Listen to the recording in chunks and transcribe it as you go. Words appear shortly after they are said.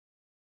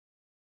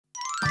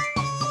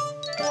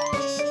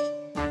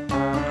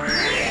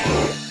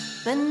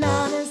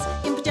Bananas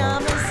in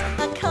pyjamas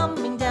are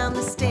coming down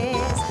the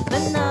stairs.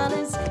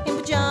 Bananas in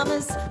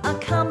pyjamas are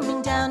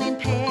coming down in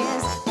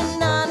pairs.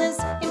 Bananas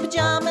in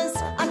pyjamas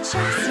are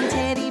chasing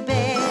teddy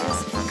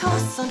bears.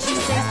 'Cause on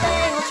Tuesdays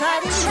they will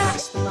try to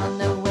catch them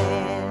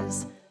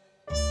unawares.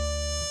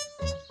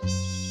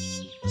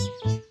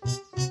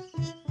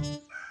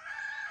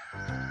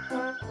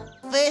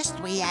 First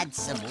we add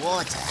some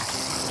water.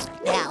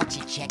 Now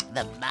to check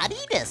the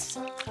muddiness.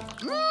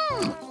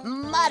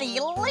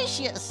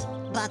 Muddylicious.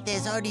 But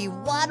there's only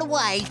one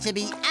way to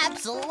be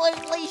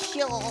absolutely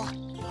sure.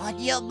 On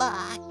your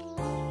mark.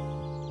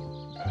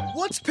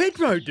 What's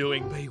Pedro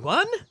doing,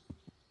 B1?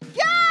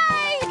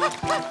 Yay!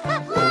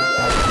 Perfect.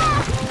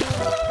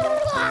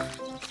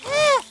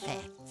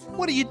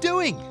 What are you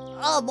doing?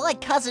 Oh, my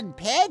cousin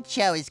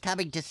Pancho is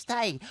coming to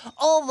stay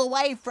all the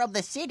way from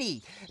the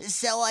city.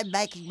 So I'm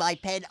making my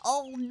pen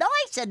all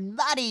nice and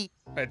muddy.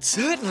 It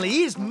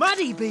certainly is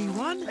muddy,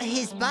 B1.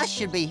 His bus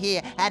should be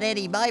here at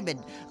any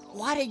moment.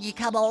 Why don't you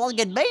come along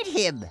and meet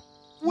him?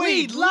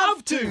 We'd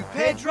love to,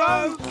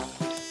 Pedro.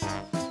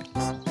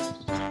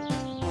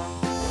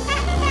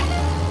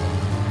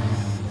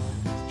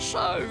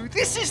 So,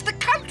 this is the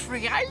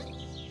country, eh?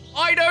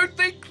 I don't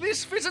think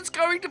this visit's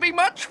going to be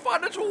much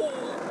fun at all.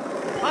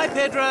 Hi,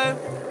 Pedro.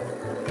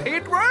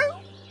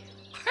 Pedro?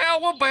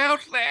 How about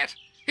that?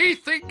 He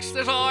thinks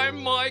that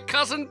I'm my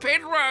cousin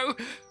Pedro.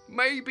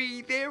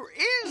 Maybe there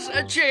is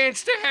a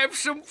chance to have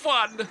some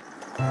fun.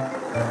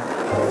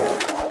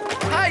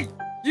 Hey,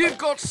 you've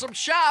got some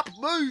sharp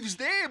moves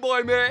there,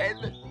 my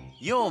man.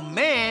 Your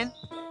man?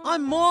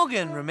 I'm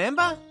Morgan,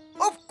 remember?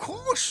 Of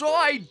course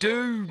I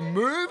do,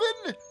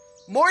 Mervyn.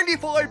 Mind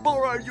if I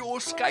borrow your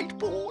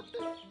skateboard?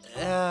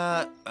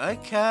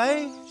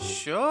 Okay,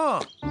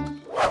 sure.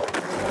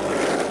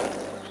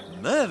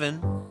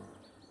 Mervyn?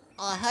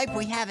 I hope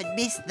we haven't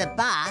missed the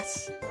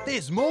bus.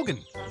 There's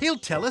Morgan. He'll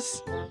tell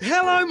us.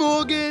 Hello,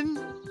 Morgan.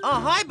 Oh,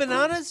 hi,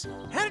 Bananas.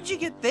 How did you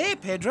get there,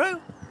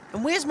 Pedro?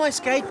 And where's my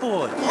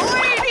skateboard?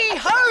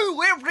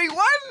 Righty-ho,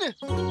 everyone!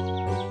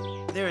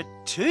 There are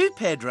two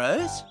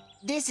Pedros.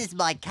 This is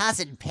my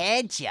cousin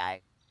Pancho.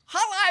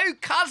 Hello,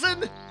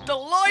 cousin.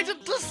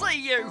 Delighted to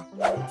see you.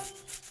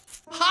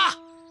 Ha!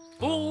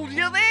 Fooled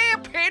you there,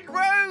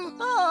 Pedro.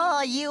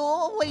 Oh, you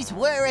always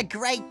were a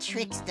great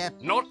trickster.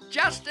 Not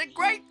just a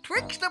great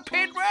trickster,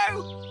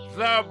 Pedro.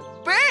 The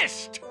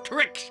best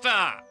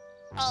trickster.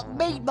 Oh,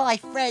 meet my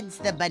friends,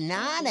 the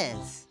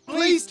Bananas.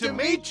 Pleased to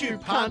meet you,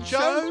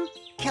 Pancho.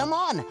 Come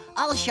on,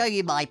 I'll show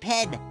you my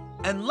pen.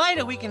 And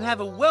later we can have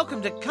a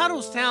welcome to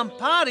Cuddlestown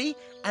party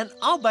and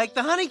I'll bake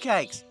the honey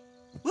cakes.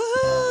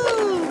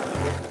 Woohoo!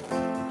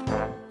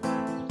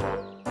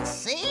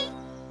 See?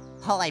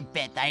 I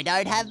bet they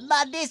don't have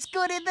mud this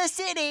good in the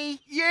city.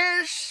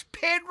 Yes,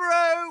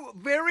 Pedro.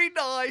 Very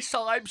nice,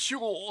 I'm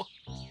sure.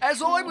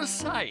 As I was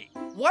saying,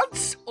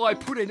 once I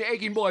put an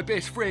egg in my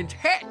best friend's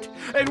hat,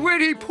 and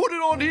when he put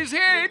it on his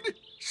head,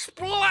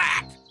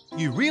 splat!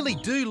 You really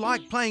do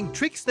like playing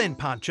tricks then,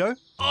 Pancho?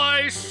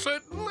 I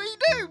certainly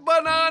do,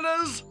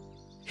 Bananas.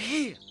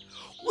 Here,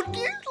 would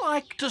you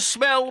like to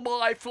smell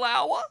my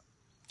flower?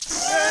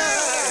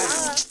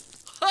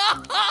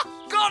 Ha ha!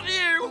 Got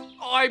you!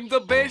 I'm the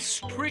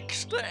best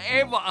trickster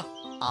ever.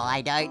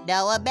 I don't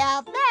know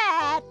about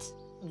that.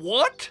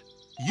 What?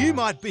 You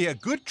might be a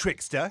good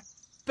trickster.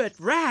 But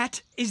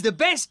Rat is the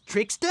best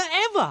trickster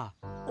ever.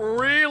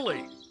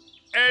 Really?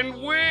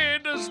 And where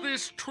does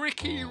this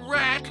tricky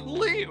rat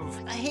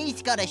live?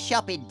 He's got a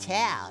shop in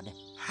town.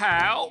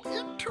 How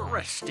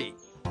interesting.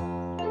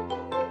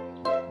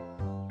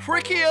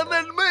 Trickier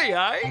than me,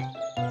 eh?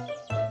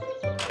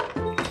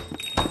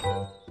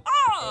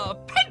 Ah,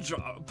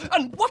 Pedro,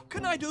 and what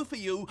can I do for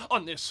you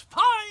on this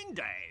fine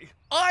day?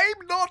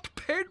 I'm not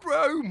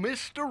Pedro,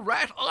 Mr.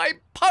 Rat.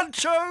 I'm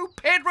Pancho,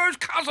 Pedro's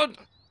cousin.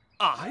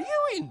 Are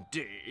you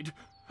indeed?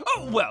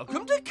 Oh,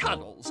 welcome to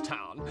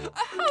Cuddlestown.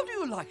 How do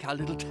you like our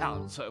little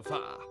town so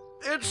far?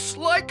 It's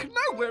like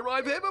nowhere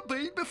I've ever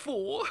been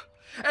before.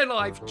 And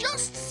I've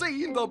just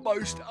seen the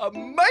most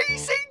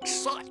amazing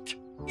sight.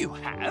 You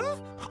have?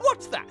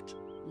 What's that?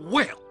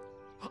 Well,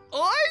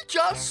 I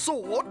just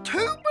saw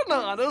two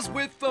bananas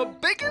with the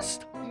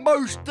biggest,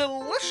 most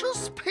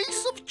delicious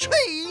piece of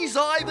cheese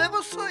I've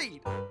ever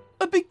seen.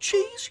 A big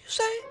cheese, you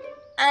say?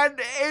 An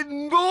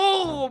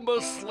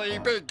enormously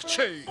big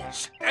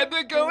cheese. And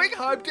they're going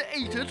home to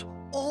eat it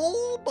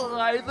all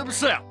by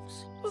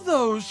themselves.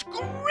 Those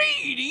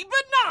greedy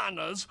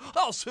bananas!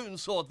 I'll soon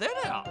sort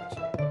that out.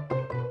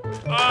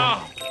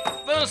 Ah,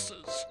 this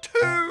is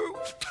too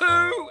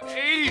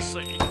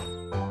easy.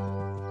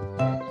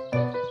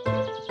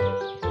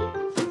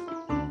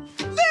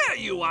 There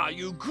you are,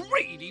 you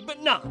greedy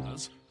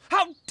bananas!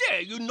 How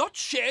dare you not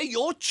share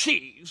your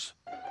cheese?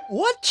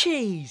 What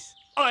cheese?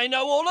 I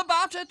know all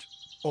about it.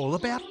 All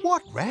about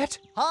what, Rat?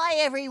 Hi,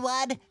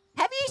 everyone.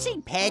 Have you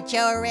seen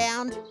Pancho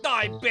around?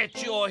 I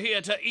bet you're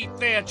here to eat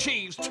their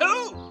cheese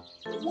too.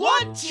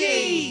 What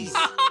cheese?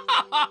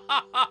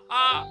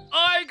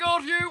 I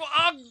got you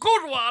a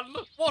good one.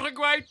 What a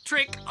great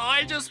trick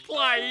I just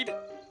played.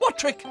 What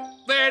trick?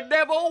 There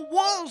never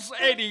was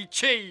any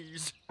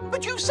cheese.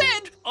 But you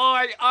said...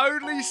 I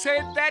only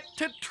said that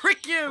to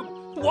trick you.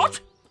 What?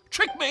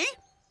 Trick me?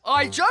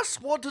 I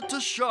just wanted to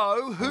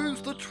show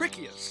who's the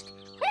trickiest.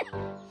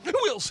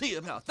 We'll see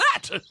about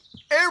that.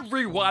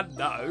 Everyone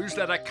knows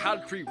that a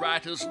country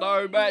rat is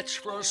no match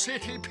for a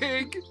city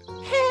pig.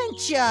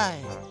 Pancho!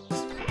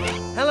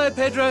 Hello,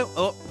 Pedro.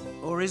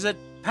 Or is it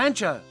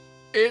Pancho?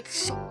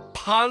 It's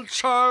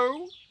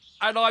Pancho,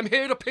 and I'm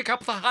here to pick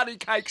up the honey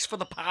cakes for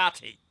the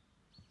party.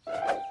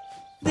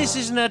 This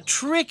isn't a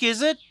trick,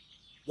 is it?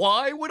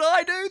 Why would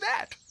I do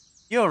that?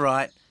 You're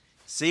right.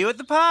 See you at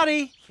the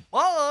party.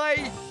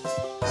 Bye!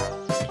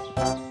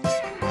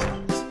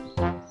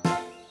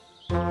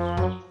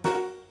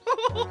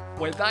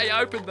 When they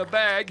open the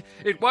bag,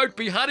 it won't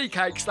be honey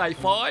cakes they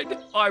find.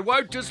 I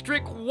won't just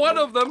trick one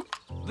of them.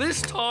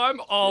 This time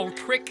I'll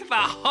trick the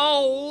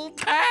whole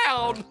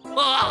town.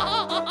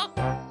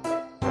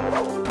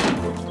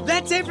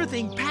 That's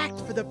everything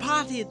packed for the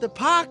party at the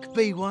park,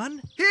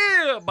 B1.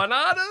 Here,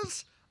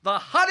 bananas, the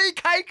honey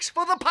cakes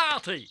for the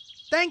party.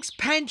 Thanks,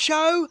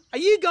 Pancho. Are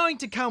you going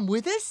to come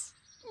with us?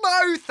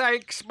 No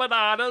thanks,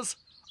 bananas.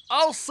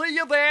 I'll see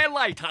you there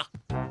later.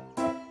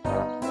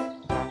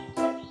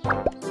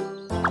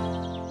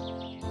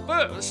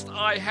 First,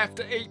 I have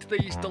to eat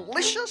these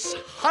delicious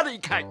honey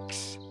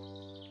cakes.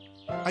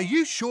 Are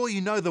you sure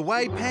you know the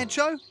way,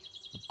 Pancho?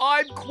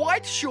 I'm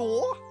quite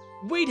sure.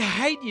 We'd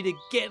hate you to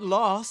get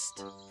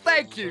lost.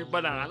 Thank you,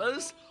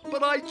 bananas.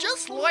 But I'd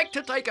just like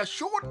to take a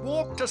short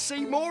walk to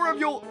see more of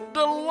your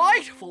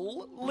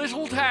delightful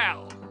little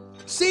town.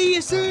 See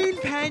you soon,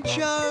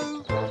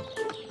 Pancho.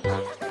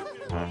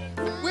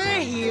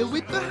 We're here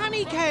with the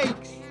honey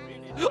cakes.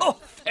 Oh,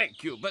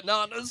 thank you,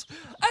 Bananas.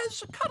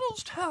 As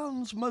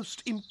Cuddlestown's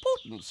most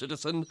important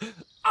citizen,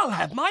 I'll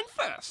have mine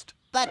first.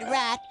 But,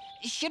 Rat,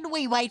 shouldn't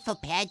we wait for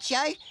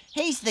Pancho?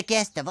 He's the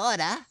guest of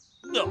honour.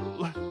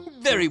 Oh,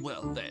 very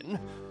well then.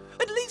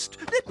 At least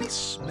let me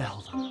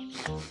smell them.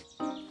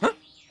 Huh?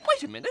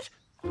 Wait a minute.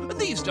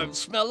 These don't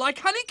smell like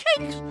honey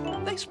cakes.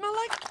 They smell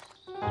like...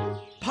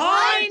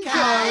 Pine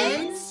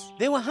cones?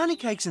 There were honey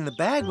cakes in the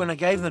bag when I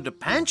gave them to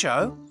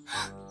Pancho.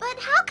 But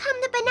how come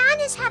the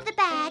bananas have the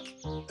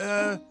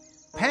bag?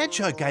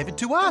 Pancho gave it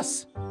to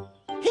us.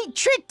 He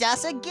tricked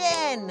us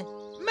again.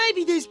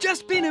 Maybe there's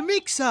just been a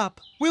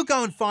mix-up. We'll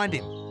go and find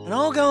him. And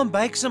I'll go and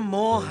bake some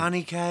more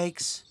honey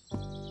cakes.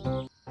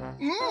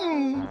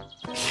 Mmm,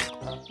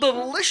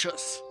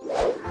 delicious.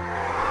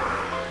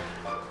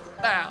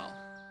 Now,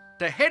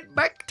 to head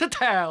back to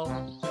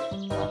town.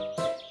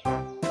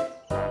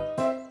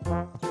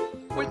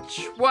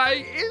 Which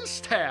way is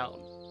town?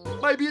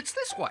 Maybe it's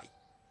this way.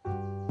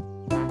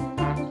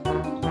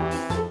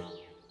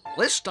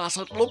 This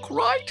doesn't look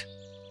right.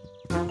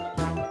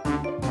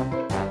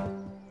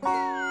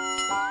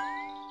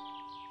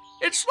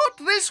 It's not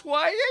this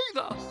way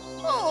either.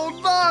 Oh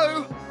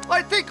no,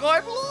 I think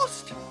I'm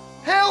lost.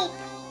 Help!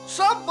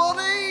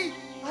 Somebody!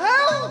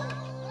 Help!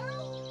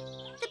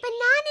 The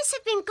bananas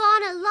have been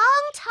gone a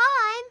long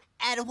time.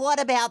 And what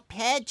about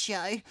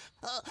Pancho?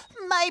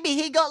 Maybe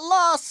he got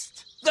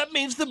lost. That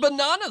means the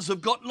bananas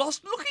have got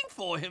lost looking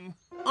for him.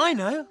 I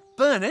know.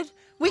 Bernard,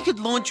 we could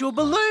launch your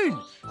balloon.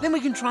 Then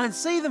we can try and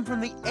see them from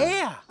the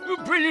air.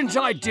 Brilliant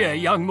idea,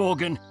 young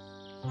Morgan.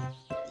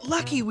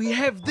 Lucky we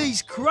have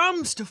these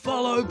crumbs to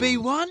follow,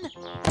 B1.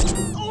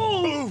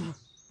 Oh!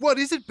 What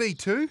is it,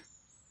 B2?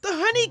 The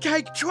honey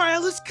cake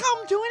trail has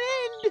come to an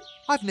end.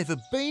 I've never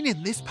been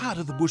in this part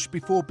of the bush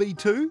before,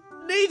 B2.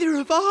 Neither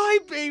have I,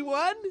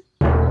 B1.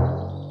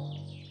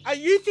 Are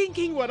you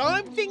thinking what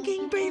I'm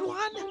thinking,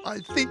 B1? I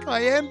think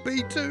I am,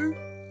 B2.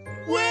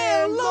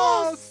 We're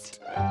lost!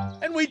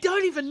 And we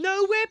don't even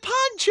know where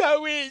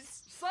Pancho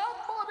is.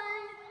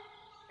 Somebody!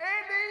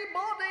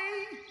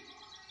 Anybody!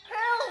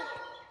 Help!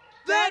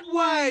 That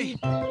way!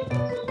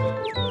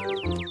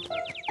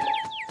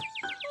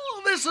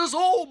 Oh, this is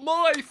all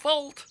my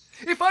fault.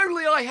 If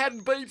only I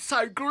hadn't been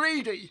so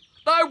greedy.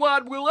 No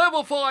one will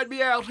ever find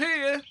me out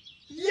here.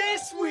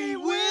 Yes, we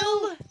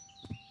will!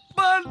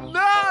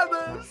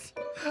 Bananas!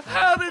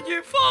 How did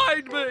you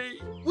find me?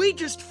 We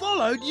just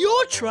followed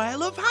your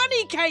trail of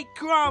honey cake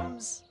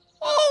crumbs.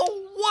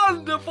 Oh,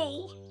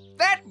 wonderful!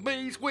 That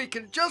means we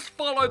can just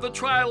follow the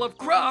trail of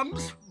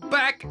crumbs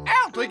back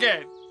out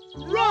again.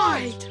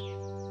 Right!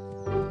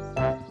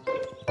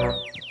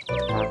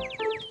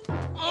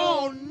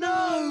 Oh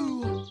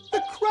no!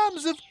 The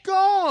crumbs have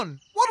gone.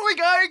 What are we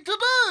going to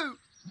do?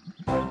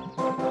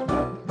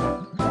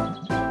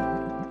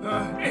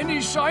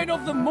 Any sign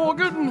of them,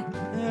 Morgan?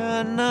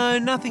 No,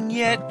 nothing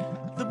yet.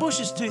 The bush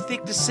is too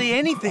thick to see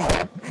anything.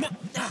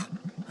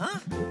 Huh?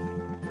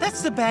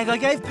 That's the bag I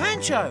gave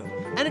Pancho,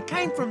 and it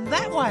came from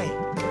that way.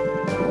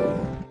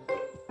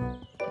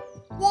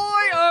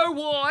 Why, oh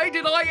why,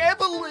 did I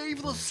ever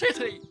leave the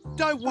city?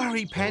 Don't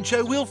worry,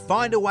 Pancho. We'll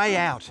find a way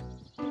out.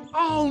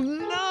 Oh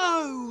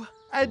no!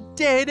 A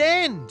dead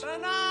end.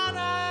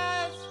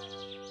 Bananas!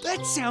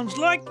 That sounds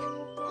like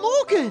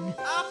Morgan.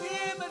 Up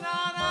here,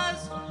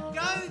 bananas!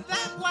 Go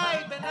that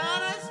way,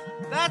 bananas!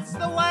 That's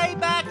the way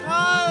back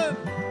home!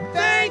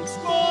 Thanks,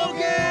 Morgan!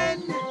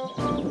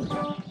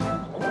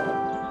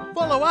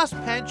 follow us,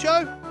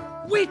 Pancho.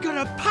 We've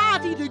got a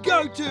party to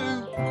go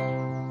to.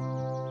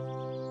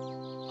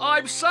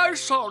 I'm so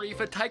sorry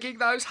for taking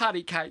those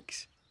honey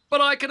cakes,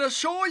 but I can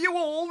assure you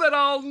all that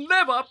I'll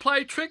never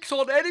play tricks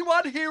on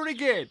anyone here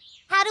again.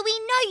 How do we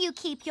know you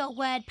keep your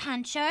word,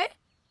 Pancho?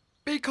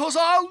 Because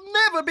I'll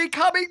never be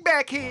coming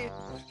back here.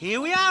 Here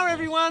we are,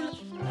 everyone.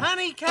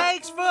 Honey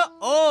cakes for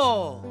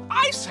all.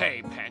 I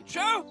say,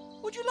 Pancho,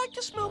 would you like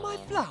to smell my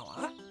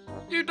flower?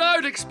 You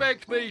don't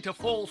expect me to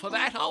fall for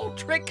that old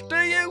trick, do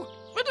you?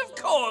 But of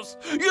course,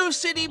 you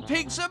city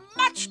pigs are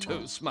much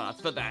too smart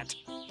for that.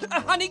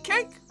 A honey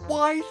cake?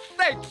 Why,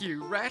 thank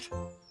you, Rat.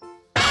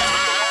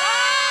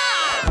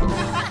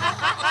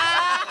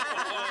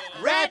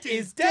 Rat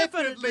is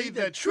definitely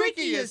the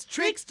trickiest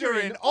trickster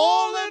in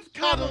all of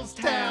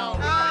Cuddlestown.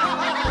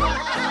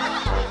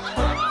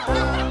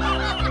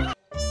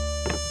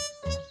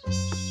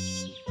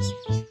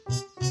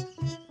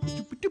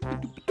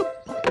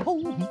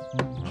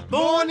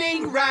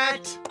 Morning,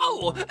 Rat.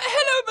 Oh,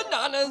 hello,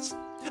 Bananas.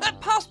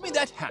 Pass me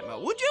that hammer,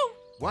 would you?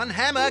 One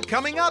hammer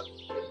coming up.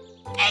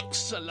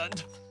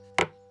 Excellent.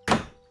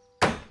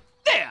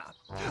 There.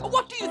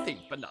 What do you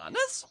think,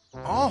 Bananas?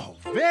 Oh,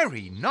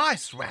 very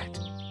nice, Rat.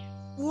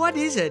 What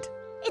is it?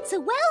 It's a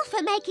well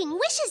for making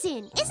wishes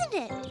in, isn't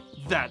it?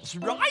 That's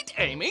right,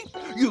 Amy.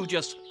 You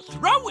just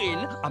throw in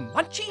a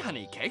munchy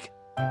honey cake,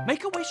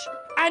 make a wish,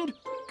 and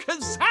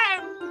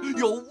kazam!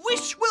 Your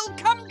wish will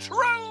come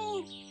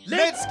true.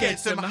 Let's get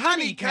some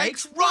honey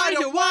cakes right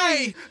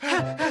away.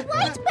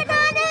 Wait,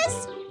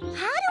 Bananas!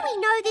 How do we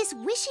know this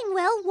wishing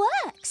well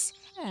works?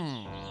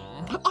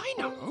 I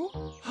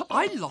know.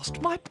 I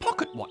lost my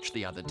pocket watch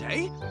the other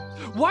day.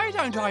 Why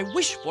don't I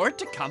wish for it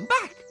to come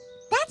back?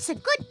 That's a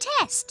good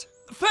test.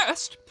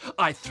 First,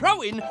 I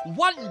throw in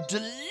one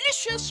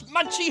delicious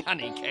munchy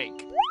honey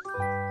cake.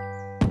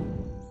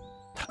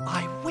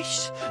 I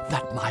wish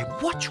that my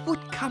watch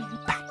would come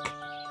back.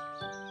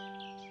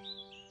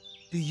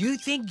 Do you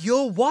think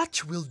your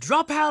watch will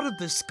drop out of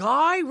the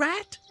sky,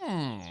 Rat?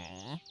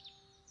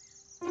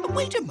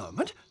 Wait a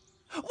moment.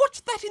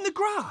 What's that in the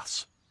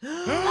grass?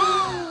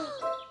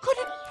 Could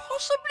it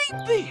possibly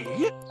be?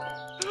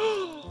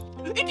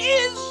 It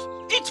is!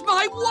 It's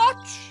my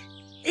watch!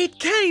 It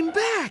came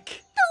back.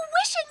 The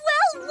wishing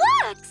well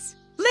works!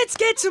 Let's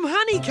get some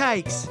honey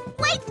cakes.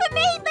 Wait for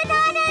me,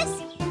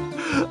 Bananas!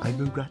 I'm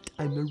a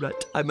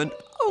rat, I'm an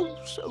oh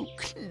so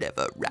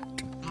clever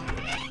rat.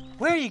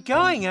 Where are you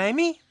going,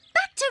 Amy?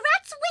 Back to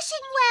Rat's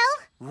wishing well.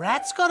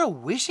 Rat's got a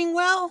wishing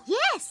well?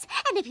 Yes,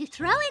 and if you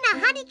throw in a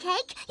honey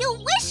cake, your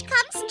wish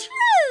comes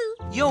true.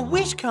 Your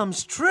wish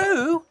comes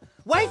true?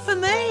 Wait for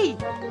me.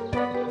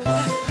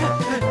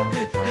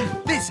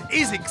 This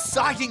is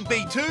exciting,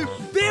 B2.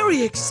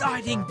 Very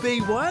exciting,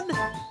 B1.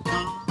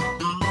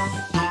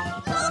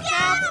 Look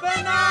out,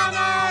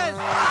 Bananas!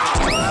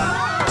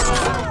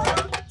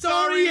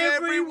 Sorry,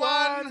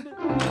 everyone.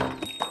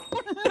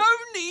 No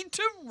need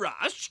to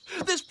rush.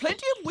 There's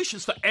plenty of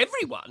wishes for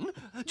everyone.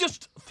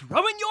 Just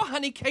throw in your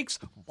honey cakes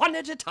one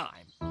at a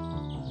time.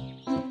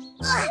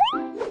 I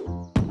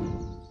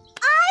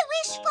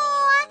wish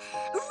for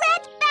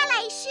red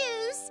ballet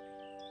shoes.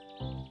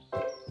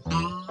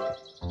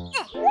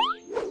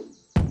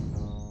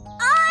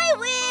 I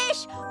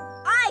wish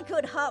I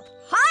could hop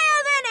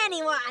higher than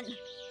anyone.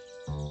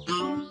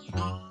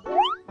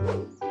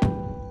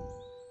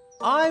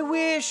 I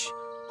wish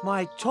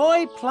my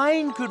toy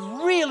plane could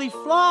really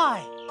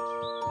fly.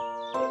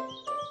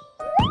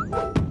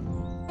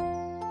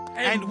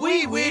 And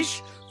we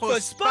wish for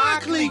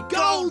sparkly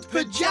gold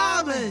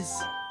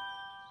pyjamas.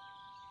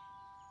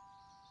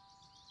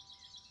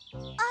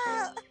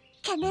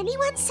 Can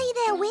anyone see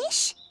their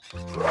wish?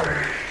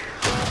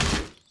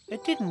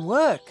 It didn't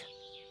work.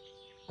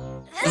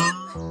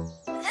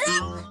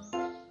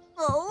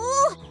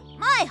 Oh,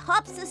 my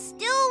hops are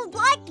still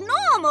like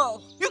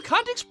normal. You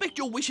can't expect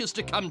your wishes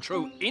to come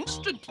true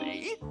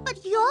instantly.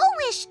 But your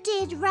wish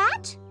did,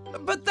 Rat.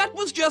 But that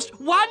was just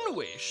one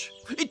wish.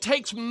 It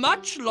takes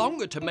much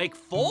longer to make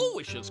 4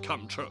 wishes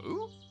come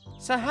true.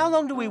 So how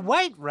long do we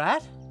wait,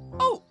 Rat?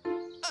 Oh,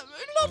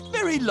 not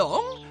very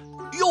long.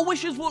 Your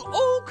wishes will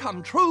all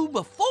come true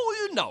before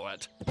you know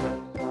it.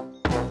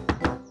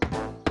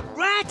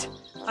 Rat,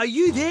 are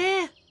you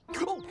there?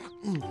 Oh,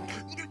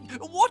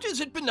 what is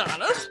it,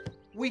 Bananas?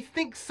 We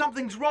think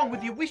something's wrong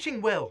with your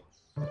wishing well.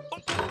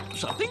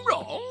 Something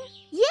wrong?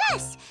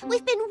 Yes,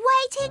 we've been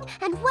waiting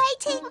and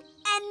waiting,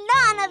 and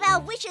none of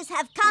our wishes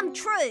have come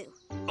true.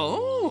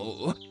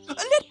 Oh,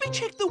 let me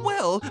check the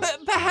well.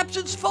 Perhaps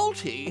it's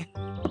faulty.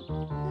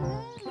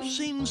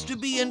 Seems to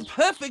be in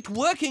perfect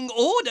working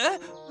order.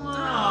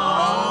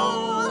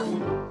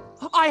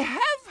 I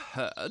have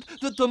heard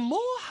that the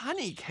more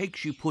honey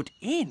cakes you put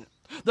in,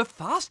 the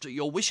faster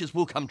your wishes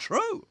will come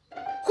true.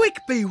 Quick,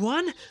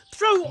 B1,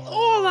 throw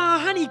all our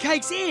honey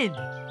cakes in.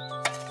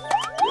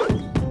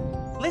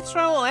 Let's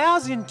throw all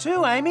ours in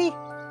too, Amy.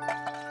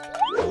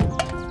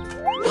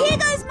 Here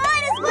goes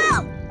mine as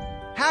well.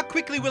 How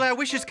quickly will our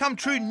wishes come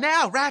true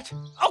now, Rat?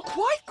 Oh,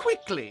 quite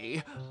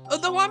quickly.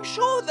 Though I'm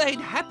sure they'd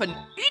happen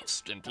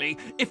instantly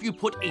if you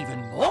put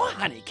even more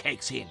honey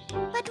cakes in.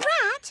 But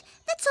Rat,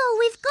 that's all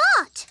we've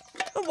got.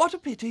 What a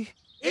pity.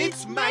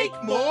 It's make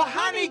more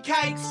honey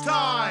cakes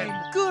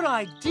time! Good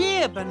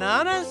idea,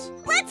 Bananas.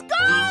 Let's go!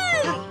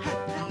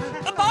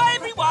 Bye,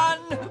 everyone.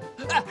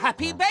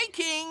 Happy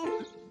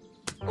baking.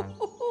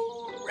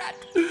 Rat,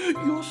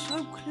 you're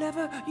so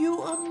clever.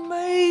 You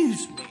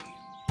amaze me.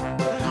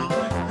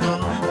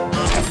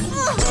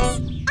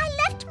 I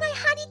left my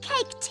honey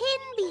cake tin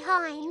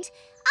behind.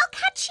 I'll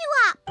catch you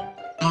up.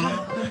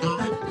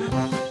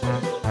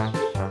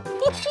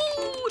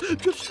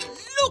 Just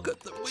look at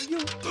them, will you?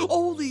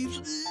 All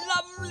these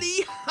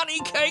lovely honey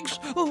cakes.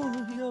 Oh,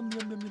 yum, yum,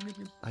 yum, yum,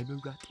 yum. I'm a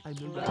rat, I'm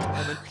a rat,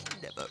 I'm a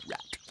clever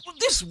rat. Well,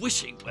 this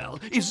wishing well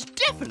is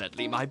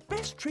definitely my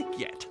best trick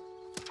yet.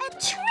 A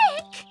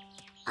trick?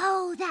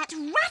 Oh, that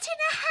rat in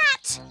a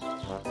hat.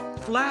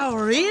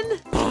 Flour in.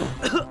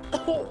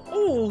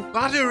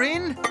 Butter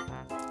in.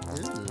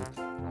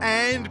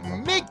 And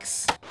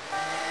mix.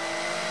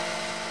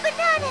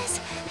 Bananas,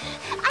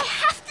 I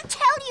have to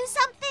tell you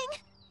something.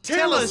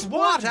 Tell us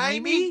what,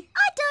 Amy?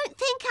 I don't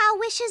think our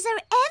wishes are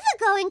ever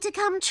going to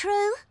come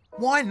true.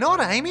 Why not,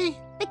 Amy?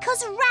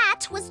 Because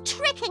Rat was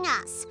tricking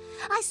us.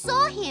 I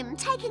saw him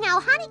taking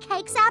our honey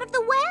cakes out of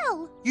the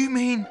well. You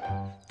mean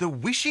the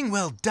wishing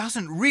well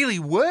doesn't really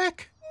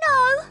work?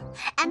 No,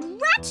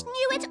 and Rat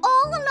knew it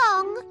all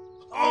along.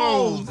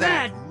 Oh,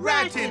 that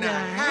rat in a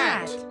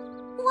hat!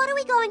 What are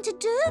we going to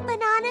do,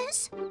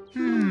 Bananas?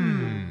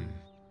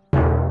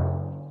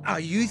 Are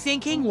you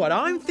thinking what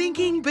I'm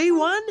thinking,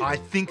 B1? I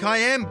think I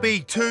am,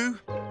 B2.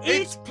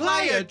 It's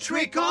play a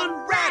trick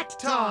on rat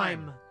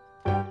time.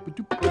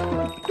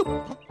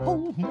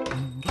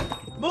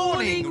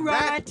 Morning,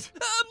 Rat.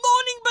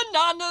 Morning,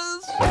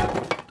 Bananas.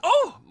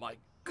 Oh, my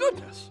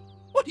goodness.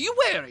 What are you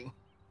wearing?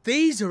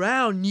 These are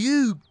our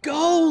new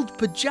gold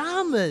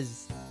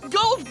pyjamas.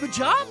 Gold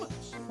pyjamas?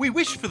 We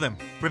wished for them,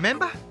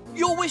 remember?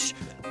 Your wish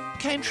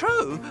came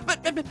true,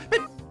 but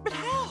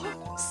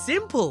how?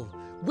 Simple.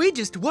 We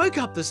just woke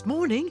up this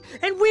morning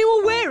and we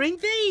were wearing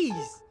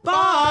these.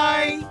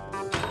 Bye!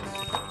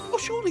 Well,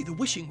 surely the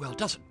wishing well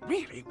doesn't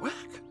really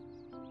work.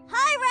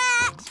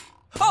 Hi, Rat.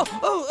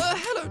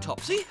 Hello,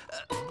 Topsy.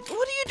 What are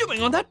you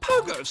doing on that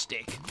pogo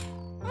stick?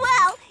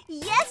 Well,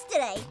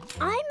 yesterday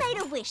I made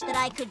a wish that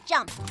I could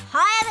jump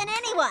higher than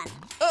anyone.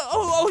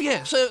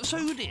 Yes, so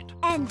you did.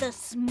 And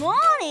this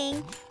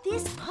morning,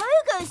 this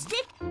pogo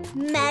stick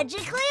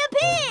magically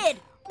appeared.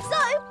 So,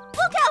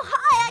 look how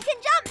high I can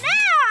jump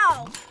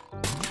now!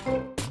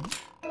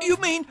 You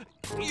mean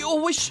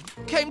your wish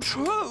came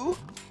true?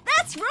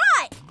 That's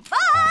right!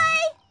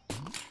 Bye!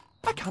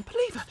 I can't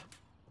believe it.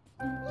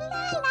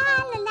 La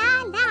la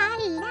la la la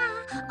la.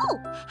 Oh,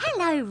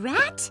 hello,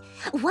 Rat.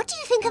 What do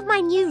you think of my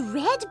new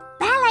red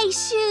ballet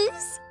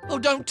shoes? Oh,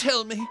 don't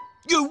tell me.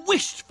 You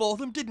wished for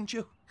them, didn't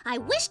you? I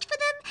wished for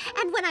them,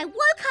 and when I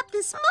woke up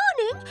this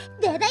morning,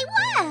 there they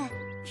were.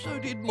 So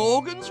did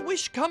Morgan's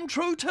wish come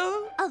true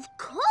too? Of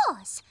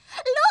course.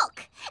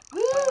 Look.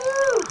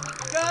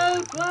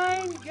 Go,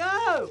 plane,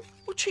 go.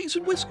 Well, cheese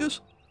and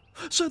whiskers.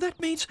 So that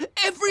means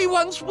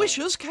everyone's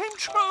wishes came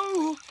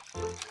true.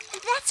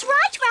 That's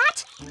right,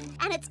 Rat.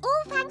 And it's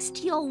all thanks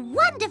to your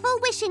wonderful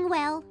wishing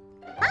well.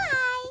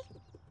 Bye.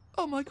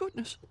 Oh, my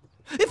goodness.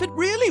 If it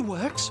really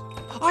works,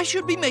 I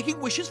should be making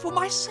wishes for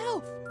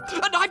myself.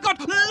 And I've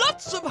got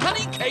lots of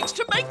honey cakes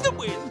to make them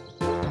with.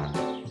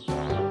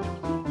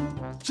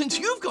 Since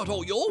you've got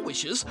all your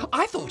wishes,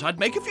 I thought I'd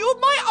make a few of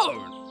my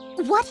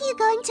own. What are you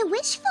going to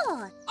wish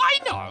for? I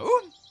know.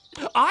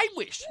 I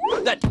wish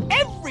that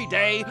every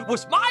day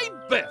was my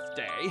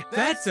birthday.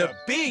 That's a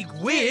big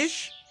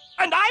wish.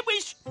 And I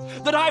wish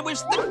that I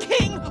was the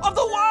king of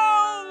the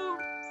world.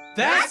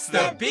 That's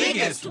the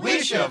biggest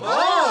wish of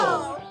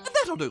all!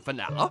 That'll do for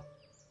now.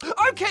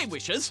 Okay,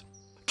 wishes,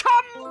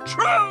 come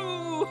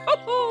true.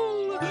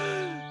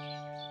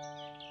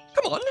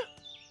 Come on.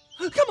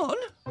 Come on.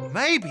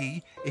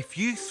 Maybe if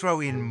you throw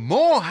in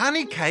more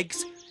honey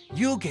cakes,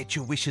 you'll get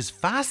your wishes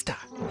faster.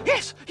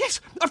 Yes,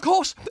 of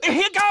course.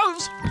 Here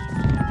goes.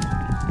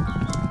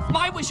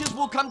 My wishes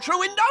will come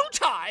true in no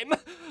time.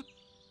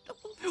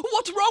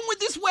 What's wrong with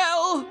this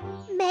well?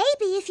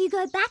 Maybe if you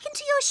go back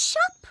into your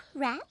shop,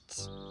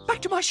 Rat.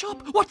 Back to my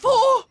shop? What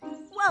for?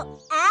 Well,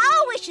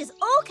 our wishes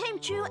all came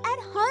true at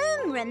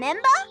home,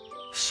 remember?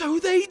 So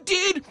they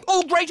did.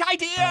 Oh, great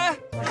idea.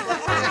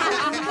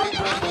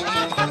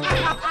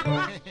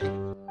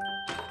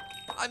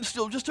 I'm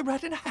still just a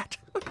rat in a hat.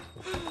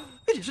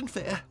 It isn't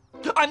fair.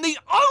 I'm the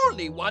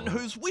only one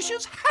whose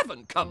wishes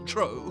haven't come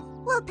true.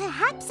 Well,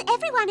 perhaps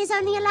everyone is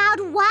only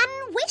allowed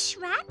one wish,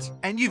 Rat.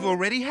 And you've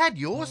already had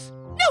yours.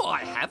 No,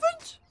 I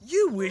haven't.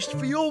 You wished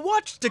for your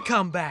watch to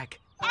come back.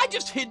 I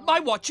just hid my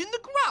watch in the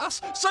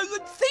grass so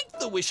you'd think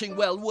the wishing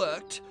well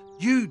worked.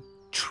 You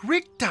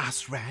tricked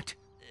us, Rat.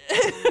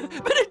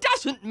 But it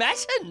doesn't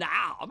matter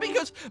now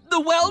because the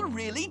well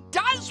really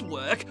does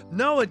work.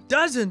 No, it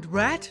doesn't,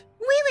 Rat.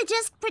 We were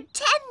just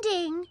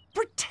pretending.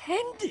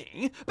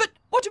 Pretending? But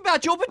what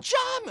about your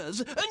pyjamas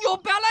and your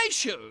ballet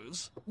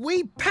shoes?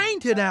 We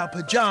painted our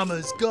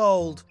pyjamas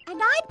gold. And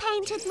I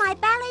painted my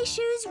ballet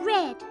shoes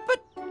red.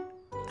 But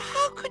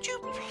how could you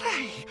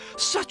play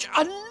such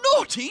a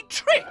naughty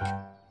trick?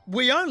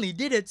 We only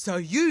did it so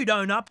you'd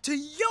own up to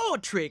your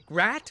trick,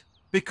 Rat.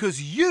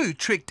 Because you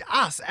tricked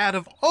us out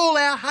of all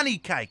our honey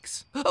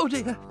cakes. Oh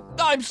dear,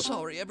 I'm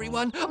sorry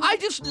everyone. I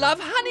just love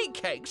honey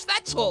cakes,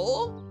 that's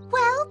all.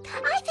 Well,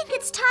 I think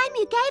it's time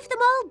you gave them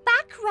all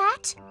back,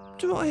 Rat.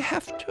 Do I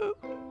have to?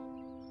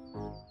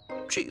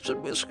 Cheese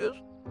and whiskers.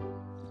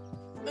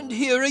 And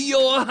here are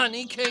your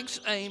honey cakes,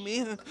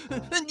 Amy.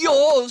 And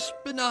yours,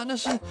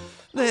 Bananas.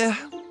 There,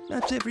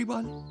 that's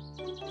everyone.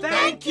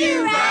 Thank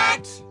you,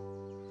 Rat!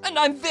 And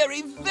I'm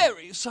very,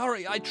 very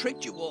sorry I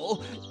tricked you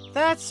all.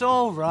 That's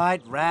all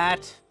right,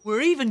 Rat.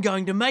 We're even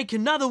going to make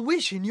another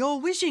wish in your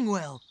wishing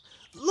well.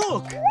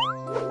 Look!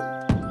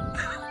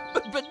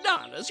 But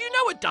Bananas, you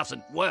know it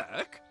doesn't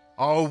work.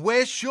 Oh,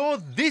 we're sure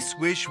this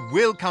wish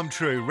will come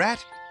true,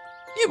 Rat.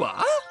 You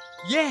are?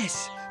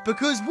 Yes,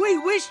 because we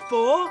wished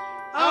for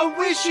A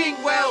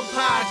wishing well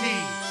party!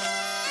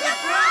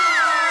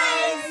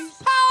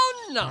 Surprise!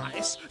 How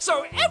nice.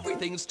 So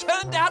everything's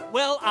turned out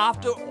well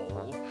after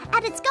all.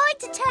 And it's going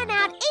to turn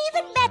out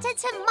even better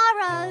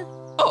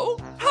tomorrow. Oh,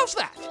 how's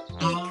that?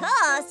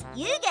 Because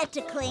you get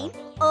to clean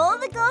all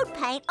the gold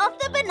paint off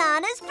the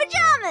Bananas'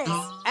 pyjamas.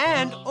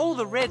 And all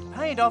the red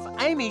paint off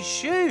Amy's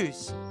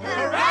shoes.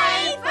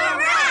 Hooray for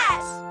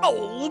Rat!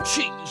 Old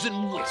cheese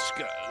and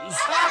whiskers.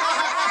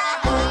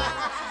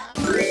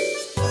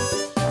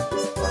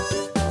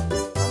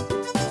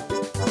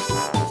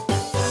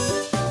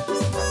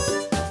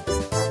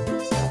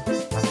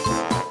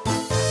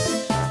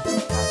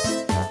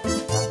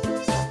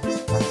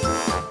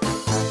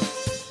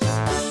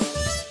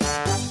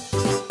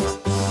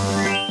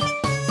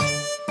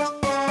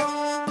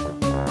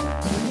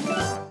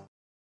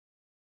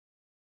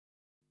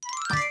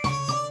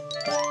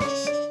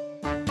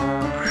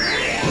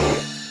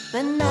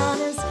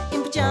 Bananas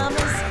in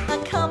pyjamas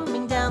are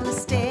coming down the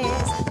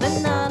stairs.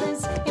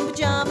 Bananas in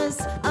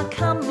pyjamas are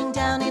coming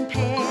down in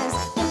pairs.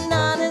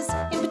 Bananas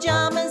in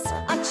pyjamas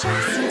are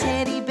chasing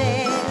teddy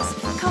bears.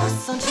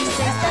 'Cause on Tuesdays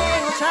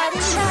they will try to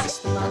catch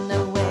them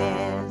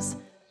unawares.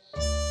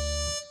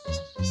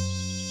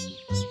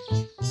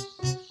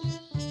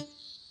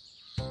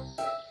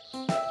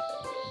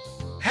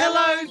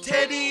 Hello,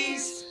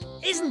 teddies!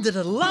 Isn't it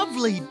a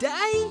lovely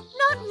day?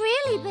 Not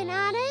really,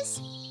 Bananas.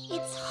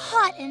 It's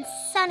hot and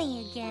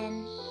sunny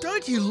again.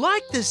 Don't you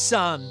like the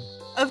sun?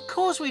 Of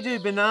course we do,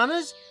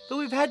 Bananas, but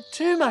we've had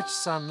too much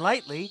sun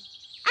lately.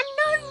 And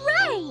no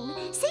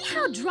rain. See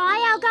how dry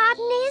our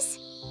garden is?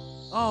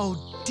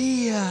 Oh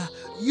dear,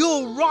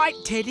 you're right,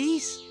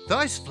 Teddies.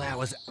 Those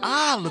flowers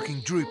are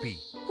looking droopy.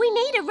 We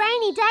need a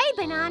rainy day,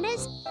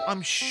 Bananas.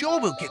 I'm sure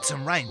we'll get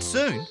some rain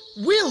soon.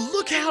 We'll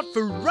look out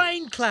for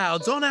rain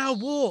clouds on our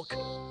walk.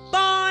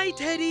 Bye,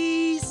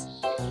 Teddies.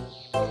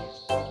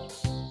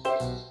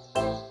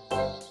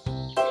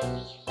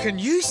 Can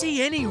you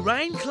see any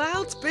rain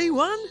clouds,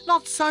 B1?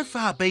 Not so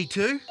far,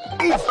 B2.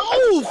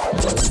 Oof!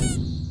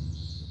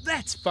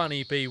 That's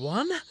funny,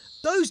 B1.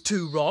 Those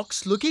two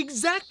rocks look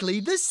exactly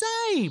the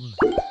same.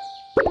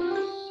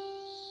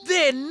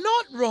 They're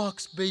not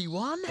rocks,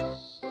 B1.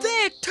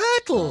 They're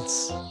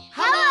turtles.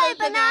 Hello,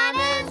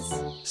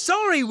 Bananas.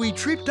 Sorry we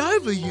tripped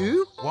over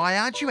you. Why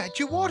aren't you at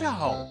your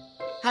waterhole?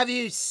 Have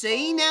you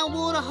seen our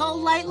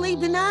waterhole lately,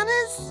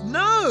 Bananas?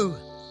 No,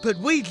 but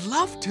we'd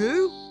love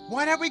to.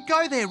 Why don't we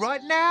go there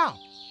right now?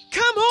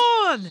 Come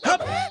on!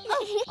 Hup.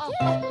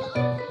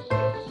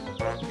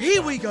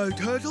 Here we go,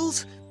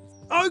 turtles.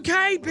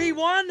 OK,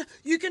 B1,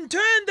 you can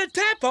turn the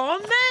tap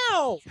on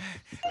now.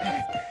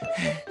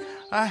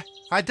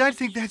 I don't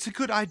think that's a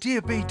good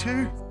idea,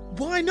 B2.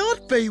 Why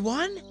not,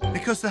 B1?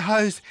 Because the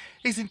hose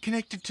isn't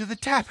connected to the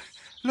tap.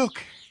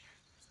 Look.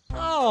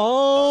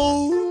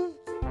 Oh.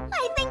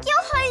 I think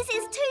your hose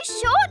is too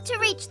short to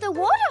reach the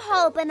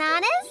waterhole,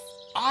 Bananas.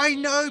 I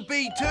know,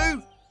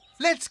 B2.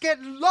 Let's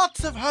get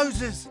lots of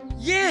hoses.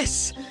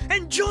 Yes,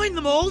 and join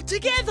them all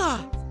together.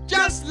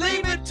 Just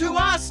leave it to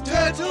us,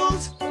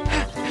 turtles.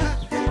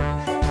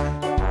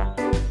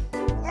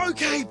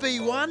 OK,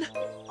 B1.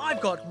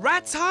 I've got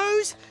Rat's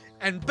hose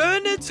and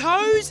Bernard's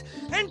hose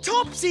and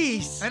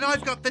Topsy's. And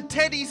I've got the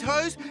Teddy's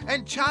hose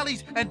and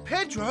Charlie's and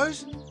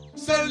Pedro's.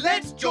 So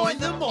let's join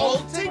them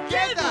all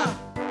together.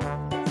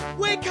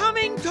 We're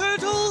coming,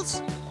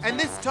 turtles. And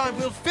this time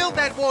we'll fill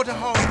that water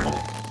hole.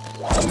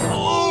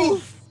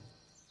 Oof!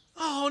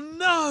 Oh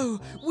no,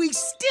 we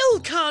still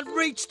can't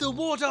reach the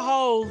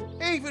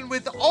waterhole. Even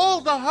with all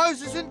the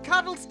hoses in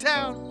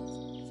Cuddlestown.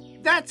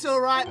 That's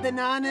all right,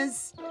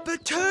 Bananas.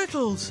 But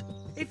turtles,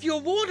 if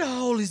your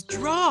waterhole is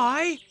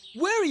dry,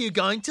 where are you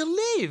going to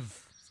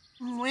live?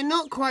 We're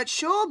not quite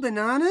sure,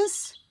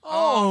 Bananas.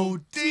 Oh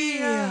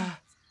dear.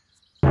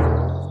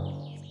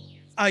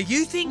 Are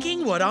you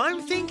thinking what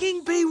I'm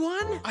thinking,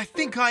 B1? I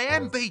think I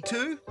am,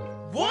 B2.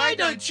 Why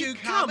don't you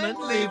come and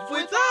live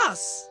with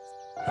us?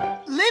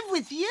 Live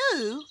with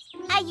you?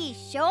 Are you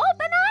sure,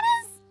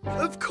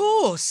 Bananas? Of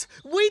course.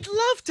 We'd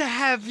love to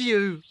have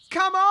you.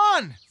 Come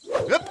on!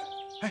 Up.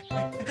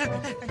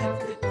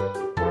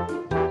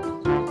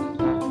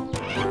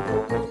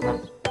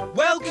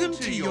 Welcome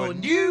to your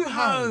new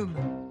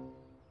home.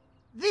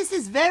 This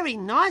is very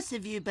nice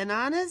of you,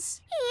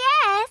 Bananas.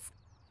 Yes,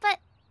 but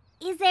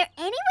is there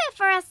anywhere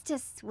for us to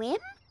swim?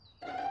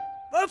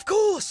 Of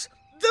course.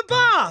 The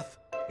bath.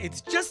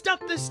 It's just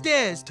up the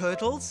stairs,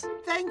 Turtles.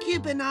 Thank you,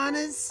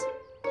 Bananas.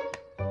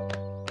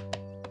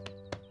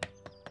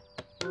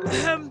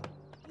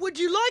 Would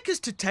you like us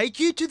to take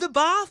you to the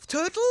bath,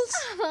 Turtles?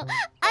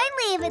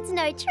 Only if it's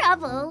no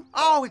trouble.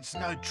 Oh, it's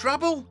no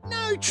trouble.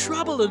 No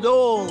trouble at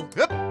all.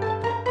 Up.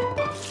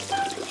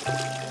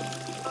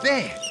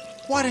 There.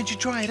 Why don't you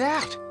try it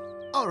out?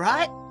 All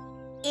right.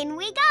 In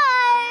we go.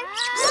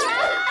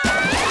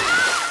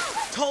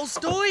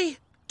 Tolstoy,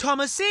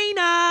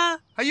 Thomasina.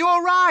 Are you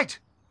all right?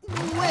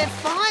 We're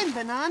fine,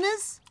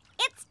 Bananas.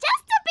 It's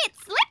just a bit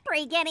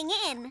slippery getting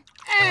in.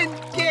 And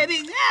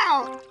getting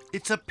out.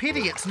 It's a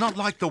pity it's not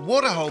like the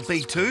waterhole,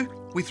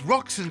 B2, with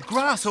rocks and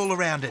grass all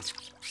around it.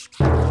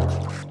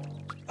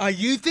 Are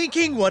you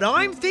thinking what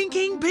I'm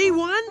thinking,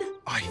 B1?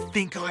 I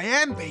think I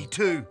am,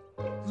 B2.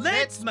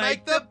 Let's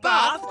make the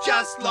bath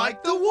just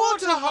like the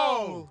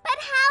waterhole. But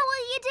how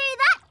will you do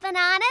that,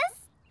 Bananas?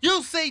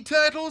 You'll see,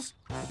 Turtles.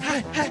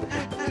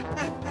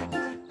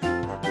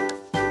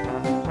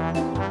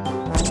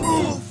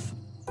 Oof.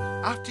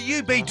 After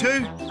you,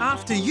 B2.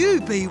 After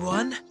you,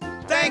 B1.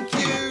 Thank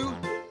you.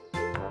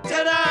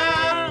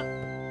 Ta-da!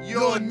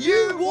 Your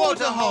new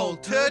waterhole,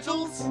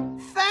 Turtles.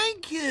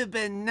 Thank you,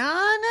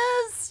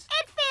 Bananas.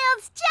 It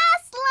feels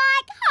just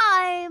like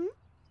home.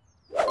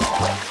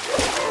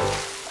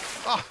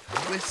 Oh,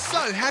 we're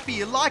so happy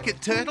you like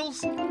it,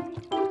 Turtles.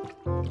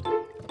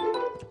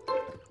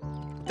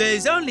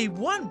 There's only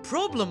one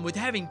problem with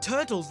having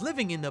turtles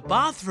living in the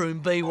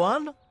bathroom,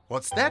 B1.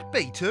 What's that,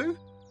 B2?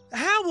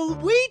 How will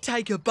we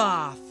take a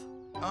bath?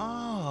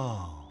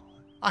 Oh,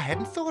 I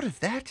hadn't thought of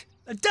that.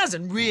 It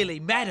doesn't really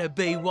matter,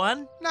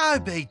 B1. No,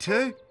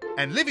 B2.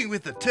 And living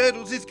with the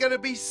turtles is going to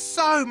be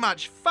so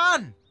much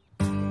fun.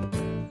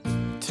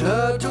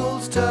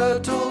 Turtles,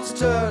 turtles,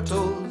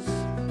 turtles.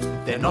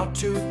 They're not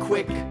too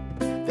quick,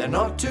 they're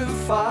not too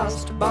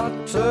fast,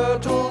 but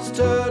turtles,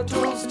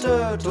 turtles,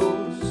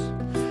 turtles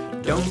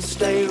don't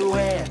stay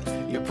where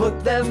you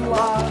put them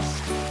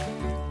last.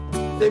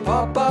 They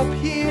pop up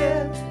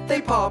here,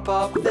 they pop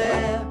up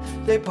there,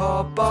 they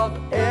pop up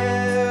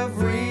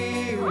everywhere.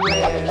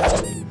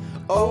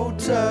 Oh,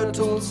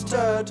 turtles,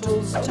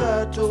 turtles,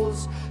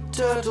 turtles,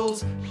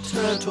 turtles,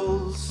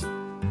 turtles.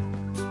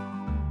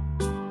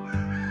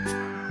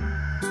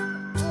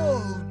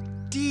 Oh,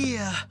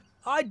 dear.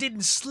 I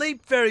didn't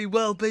sleep very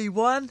well,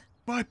 B1.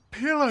 My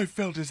pillow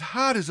felt as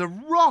hard as a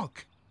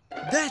rock.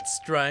 That's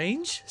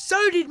strange.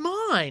 So did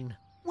mine.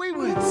 We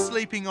weren't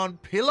sleeping on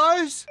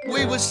pillows.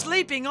 We were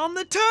sleeping on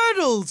the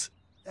turtles.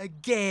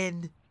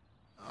 Again.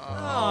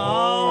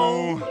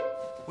 Oh.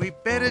 We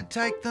better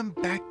take them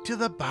back to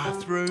the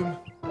bathroom.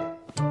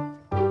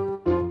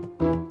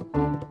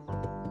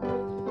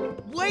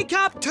 Wake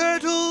up,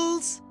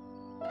 turtles!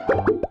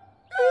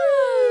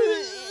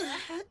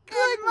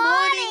 Good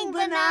morning,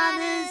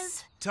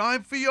 Bananas.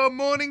 Time for your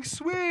morning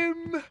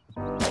swim.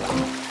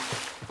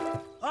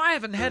 I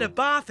haven't had a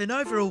bath in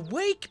over a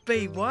week,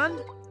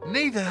 B1.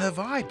 Neither have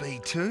I,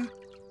 B2.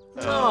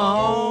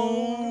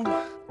 Oh.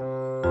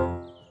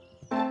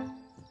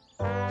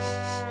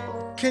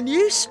 Can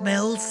you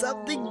smell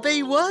something,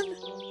 B1?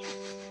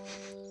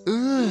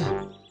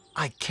 Ugh,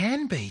 I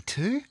can,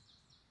 B2.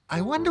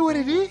 I wonder what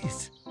it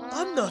is.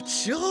 I'm not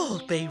sure,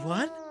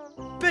 B1,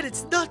 but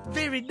it's not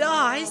very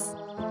nice.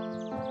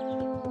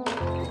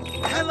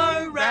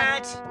 Hello,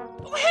 Rat.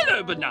 Oh,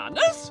 hello,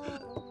 Bananas.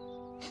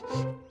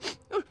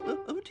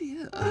 Oh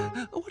dear,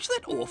 what's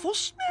that awful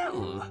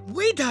smell?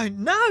 We don't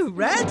know,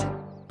 Rat.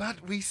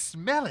 But we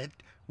smell it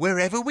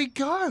wherever we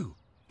go.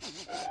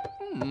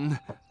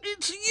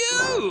 It's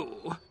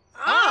you!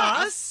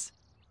 Us?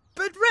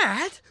 But,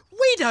 Rat,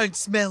 we don't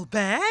smell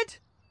bad.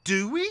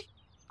 Do we?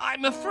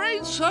 I'm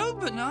afraid so,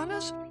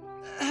 Bananas.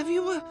 Have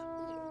you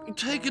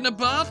taken a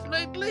bath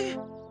lately?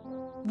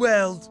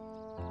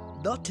 Well,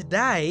 not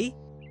today.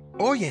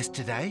 Or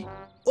yesterday.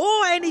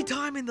 Or any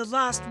time in the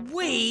last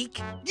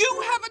week.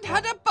 You haven't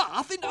had a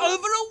bath in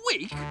over a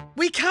week?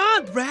 We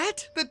can't,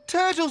 Rat. The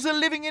turtles are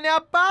living in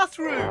our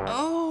bathroom.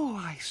 Oh,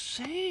 I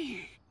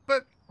see.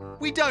 But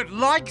we don't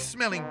like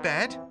smelling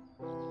bad.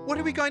 What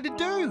are we going to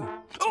do?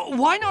 Oh,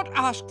 why not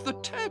ask the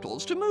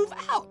turtles to move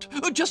out,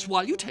 just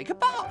while you take a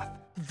bath?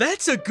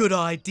 That's a good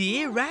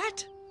idea,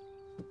 Rat.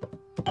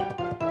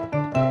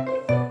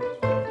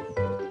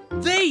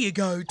 There you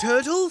go,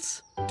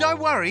 turtles. Don't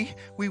worry,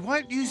 we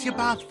won't use your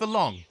bath for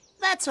long.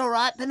 That's all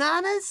right,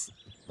 Bananas.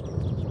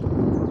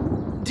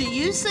 Do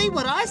you see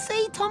what I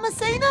see,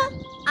 Thomasina?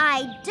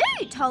 I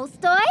do,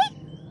 Tolstoy.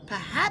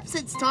 Perhaps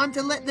it's time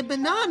to let the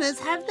Bananas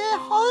have their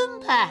home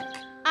back.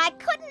 I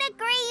couldn't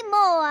agree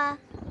more.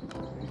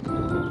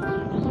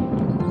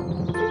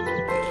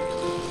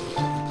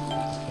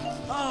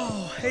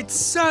 It's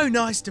so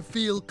nice to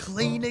feel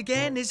clean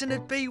again, isn't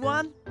it,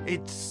 B1?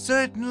 It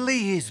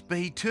certainly is,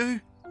 B2.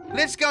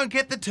 Let's go and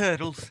get the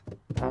turtles.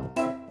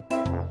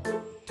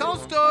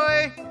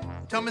 Tolstoy!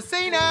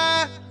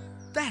 Thomasina!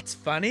 That's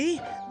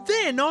funny.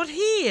 They're not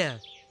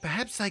here.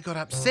 Perhaps they got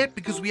upset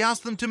because we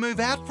asked them to move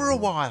out for a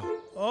while.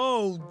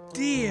 Oh,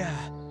 dear.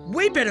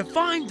 We better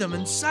find them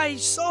and say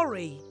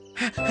sorry.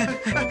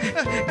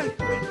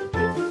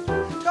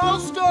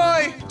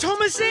 Tolstoy!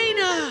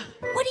 Thomasina!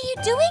 What are you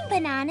doing,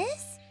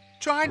 Bananas?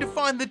 Trying to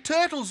find the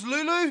turtles,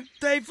 Lulu.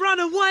 They've run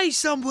away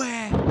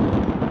somewhere.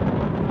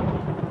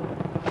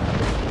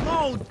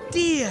 Oh,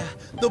 dear.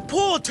 The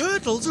poor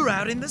turtles are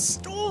out in the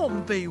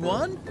storm,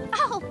 B1.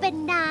 Oh,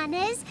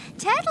 Bananas.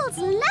 Turtles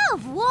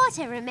love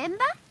water,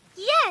 remember?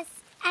 Yes,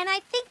 and I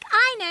think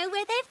I know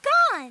where they've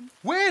gone.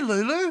 Where,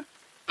 Lulu?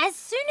 As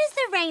soon as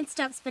the rain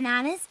stops,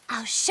 Bananas,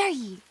 I'll show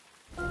you.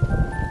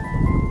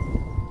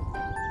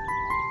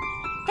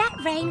 That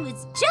rain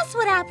was just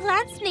what our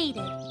plants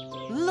needed.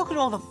 Look at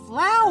all the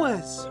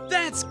flowers.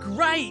 That's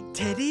great,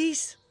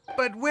 Teddies.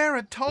 But where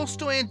are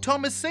Tolstoy and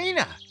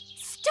Thomasina?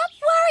 Stop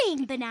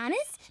worrying,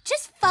 Bananas.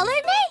 Just follow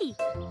me.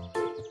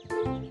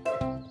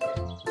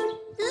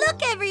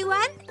 Look,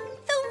 everyone.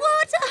 The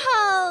water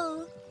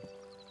hole.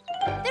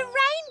 The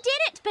rain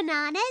did it,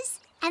 Bananas.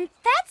 And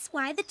that's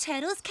why the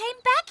turtles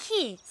came back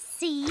here.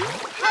 See?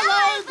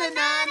 Hello,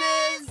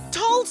 Bananas.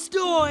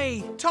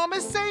 Tolstoy!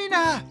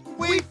 Thomasina!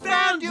 We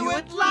found you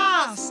at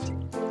last!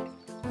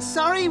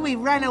 Sorry we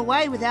ran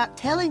away without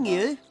telling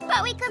you.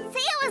 But we could see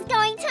it was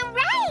going to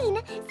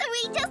rain, so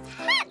we just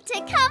had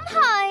to come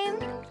home.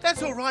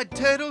 That's all right,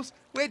 turtles.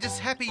 We're just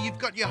happy you've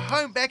got your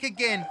home back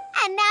again.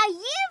 And now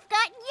you've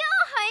got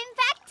your home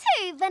back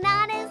too,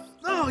 Bananas.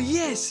 Oh,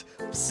 yes.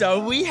 So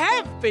we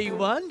have,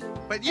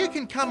 B1. But you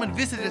can come and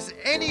visit us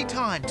any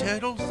time,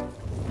 turtles.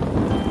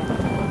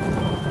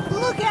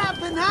 Look out,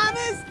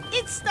 Bananas.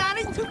 It's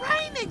starting to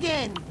rain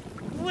again.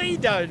 We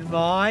don't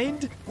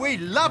mind. We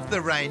love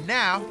the rain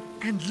now.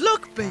 And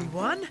look,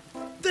 B1,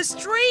 the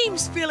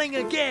stream's filling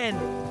again.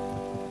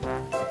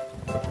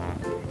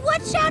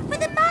 Watch out for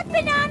the mud,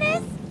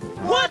 Bananas.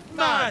 What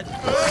mud?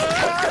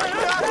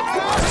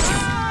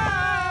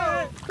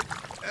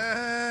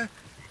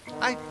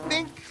 I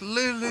think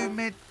Lulu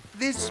meant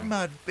this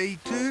mud,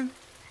 B2.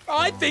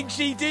 I think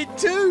she did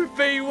too,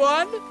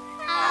 B1.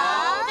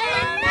 Oh,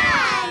 Bananas!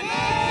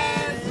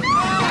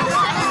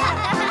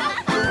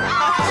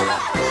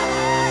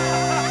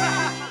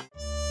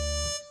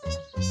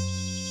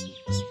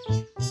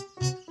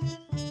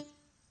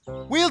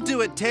 We'll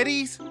do it,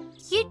 Teddies.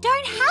 You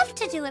don't have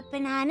to do it,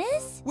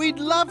 Bananas. We'd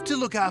love to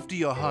look after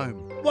your home.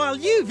 While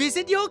you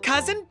visit your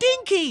cousin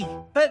Dinky.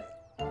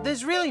 But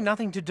there's really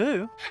nothing to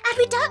do. And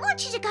we don't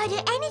want you to go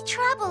to any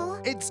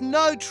trouble. It's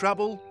no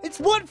trouble. It's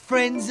what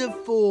friends are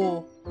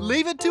for.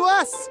 Leave it to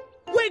us.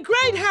 We're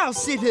great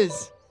house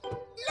sitters.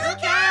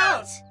 Look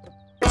out!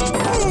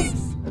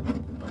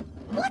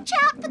 Watch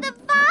out for the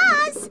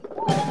vase.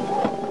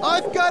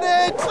 I've got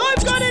it!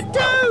 I've got it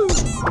too!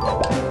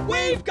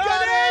 We've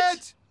got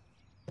it!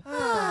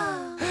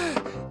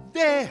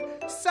 There,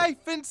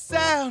 safe and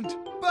sound.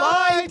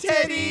 Bye,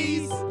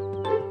 Teddies!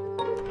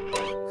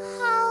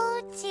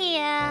 Oh,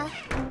 dear.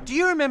 Do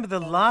you remember the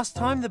last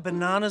time the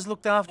Bananas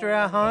looked after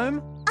our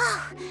home?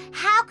 Oh,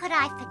 how could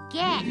I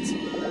forget?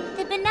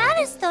 The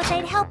Bananas thought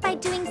they'd help by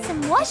doing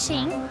some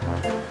washing.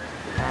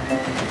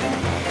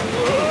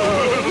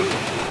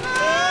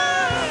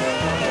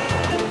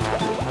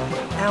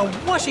 Our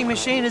washing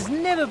machine has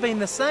never been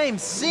the same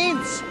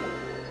since.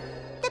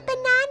 The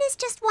Bananas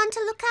just want to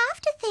look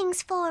after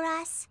things for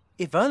us.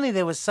 If only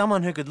there was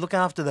someone who could look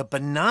after the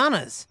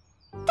Bananas.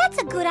 That's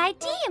a good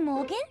idea,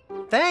 Morgan.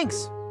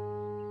 Thanks.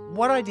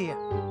 What idea?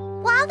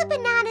 While the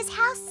Bananas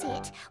house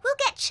sit, we'll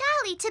get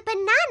Charlie to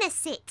banana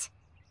sit.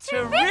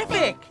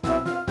 Terrific!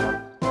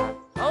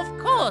 Of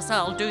course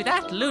I'll do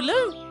that,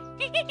 Lulu.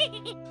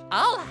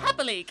 I'll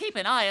happily keep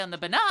an eye on the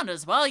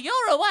Bananas while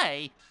you're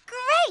away.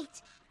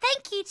 Great!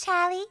 Thank you,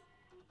 Charlie.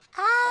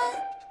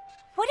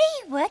 What are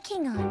you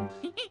working on?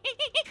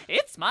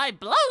 It's my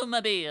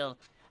blowmobile.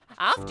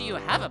 After you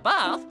have a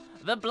bath,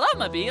 the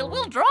blowmobile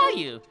will dry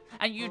you,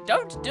 and you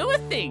don't do a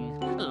thing,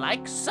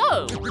 like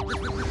so.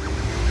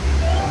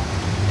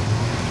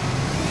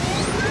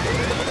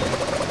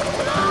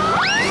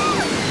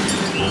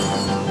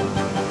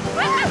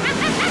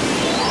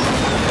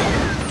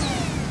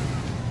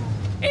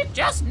 It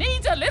just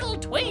needs a little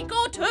tweak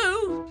or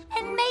two.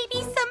 And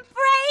maybe some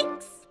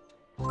brakes?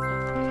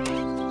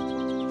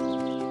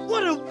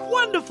 What a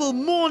wonderful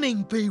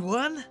morning,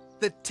 B1.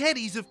 The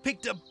Teddies have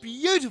picked a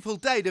beautiful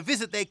day to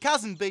visit their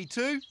cousin,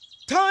 B2.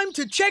 Time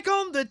to check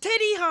on the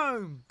Teddy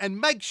home. And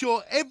make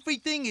sure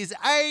everything is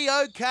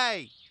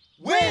A-OK.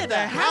 We're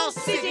the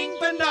house-sitting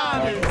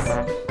Bananas.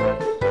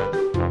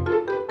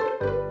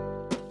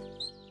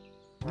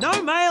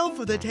 No mail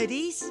for the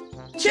Teddies.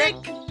 Check.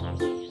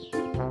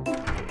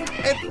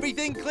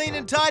 Everything clean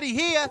and tidy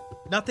here.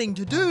 Nothing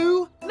to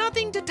do,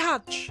 nothing to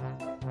touch.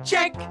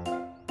 Check.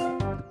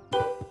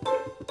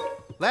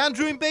 Lounge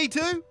room,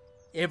 B2.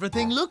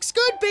 Everything looks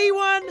good,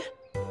 B1.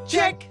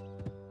 Check.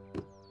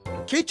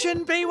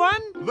 kitchen,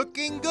 B1?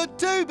 Looking good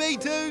too,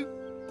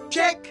 B2.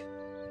 Check.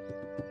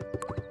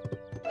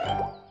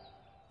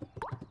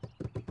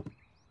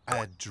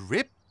 A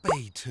drip,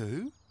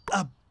 B2?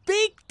 A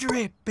big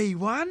drip,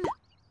 B1.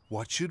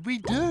 What should we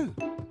do?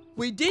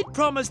 We did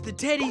promise the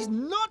teddies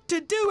not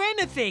to do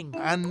anything.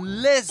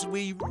 Unless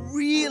we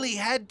really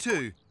had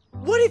to.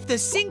 What if the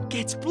sink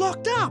gets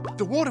blocked up?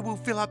 The water will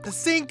fill up the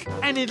sink.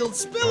 And it'll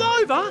spill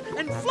over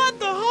and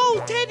flood the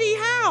whole teddy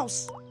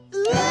house.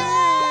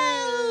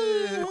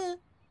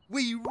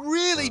 We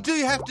really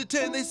do have to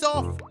turn this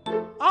off.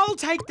 I'll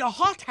take the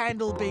hot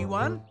handle,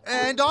 B1.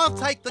 And I'll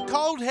take the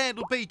cold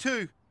handle,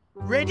 B2.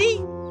 Ready?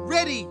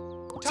 Ready.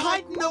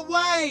 Tighten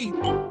away.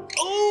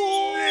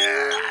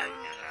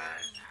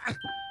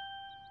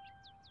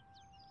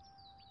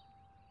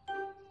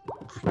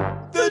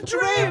 The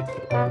drip!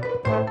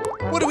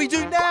 What do we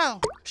do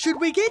now?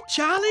 Should we get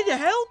Charlie to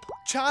help?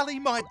 Charlie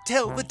might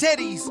tell the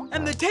teddies.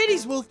 And the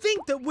teddies will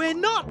think that we're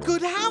not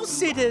good house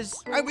sitters.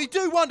 And we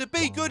do want to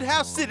be good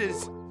house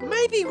sitters.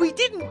 Maybe we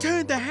didn't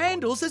turn the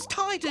handles as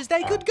tight as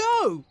they could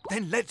go.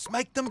 Then let's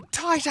make them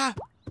tighter.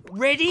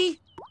 Ready?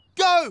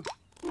 Go!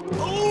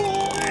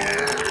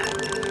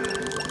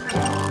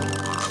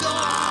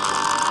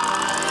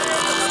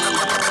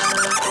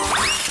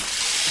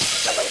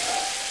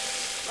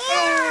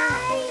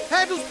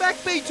 Handles back,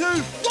 B2.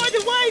 Right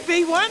away,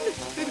 B1.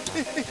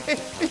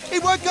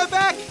 It won't go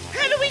back.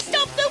 How do we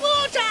stop the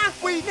water?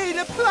 We need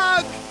a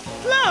plug.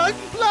 Plug?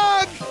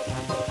 Plug.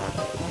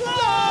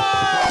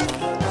 Plug!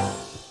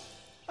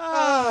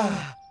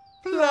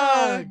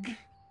 Plug.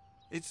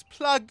 It's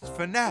plugged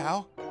for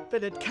now.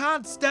 But it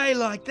can't stay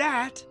like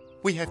that.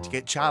 We have to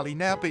get Charlie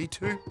now,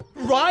 B2.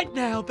 Right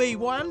now,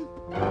 B1.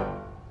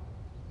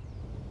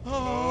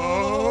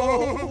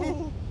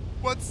 Oh!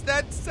 What's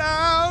that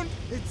sound?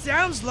 It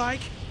sounds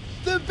like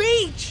the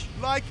beach.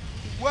 Like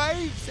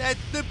waves at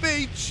the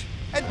beach.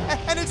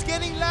 And it's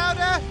getting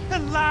louder.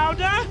 And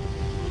louder.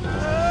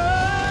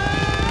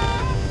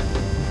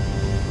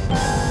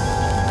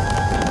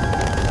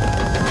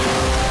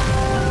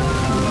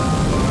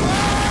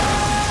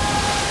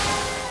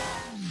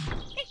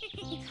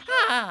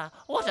 Ah,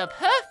 what a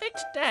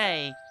perfect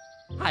day.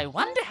 I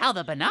wonder how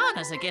the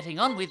bananas are getting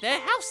on with their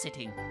house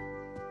sitting.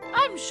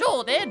 I'm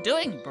sure they're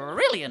doing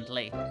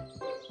brilliantly.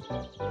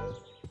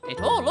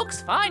 It all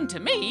looks fine to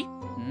me.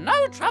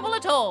 No trouble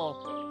at all.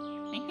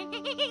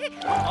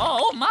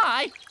 Oh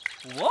my!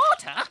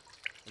 Water?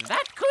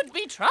 That could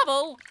be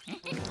trouble.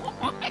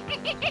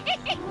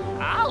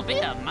 I'll be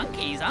a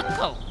monkey's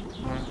uncle.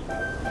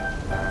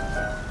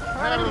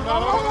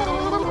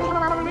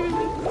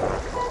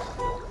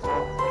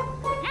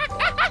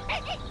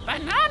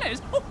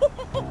 Bananas!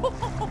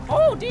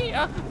 Oh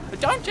dear!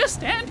 Don't just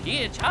stand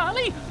here,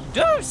 Charlie.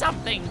 Do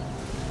something.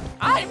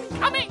 I'm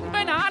coming,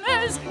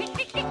 bananas!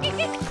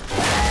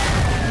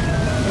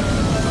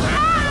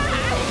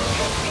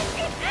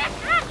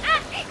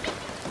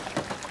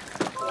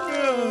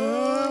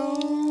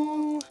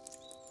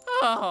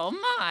 Oh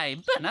my,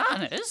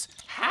 bananas?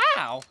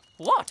 How?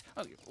 What?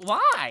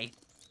 Why?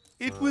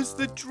 It was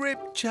the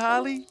drip,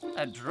 Charlie.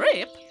 A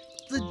drip?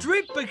 The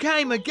drip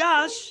became a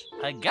gush.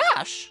 A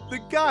gush? The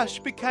gush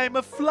became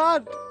a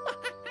flood.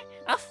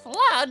 A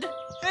flood?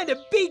 And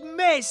a big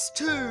mess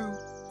too.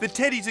 The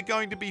teddies are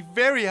going to be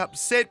very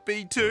upset,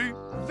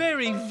 B2.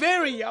 Very,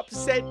 very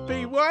upset,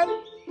 B1.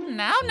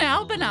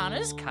 Now,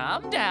 bananas,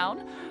 calm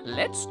down.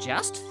 Let's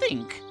just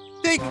think.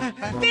 Think!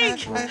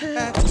 Think!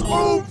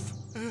 Oof!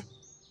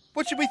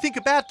 What should we think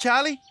about,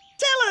 Charlie?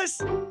 Tell us!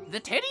 The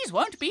teddies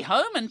won't be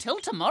home until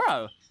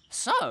tomorrow,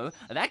 so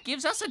that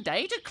gives us a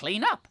day to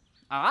clean up.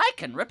 I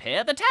can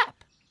repair the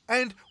tap.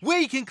 And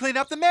we can clean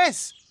up the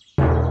mess.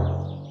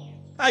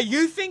 Are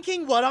you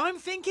thinking what I'm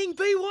thinking,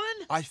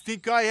 B1? I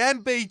think I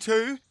am,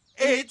 B2.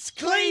 It's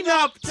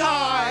clean-up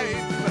time!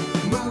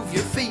 Move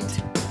your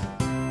feet.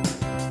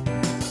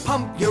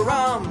 Pump your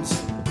arms.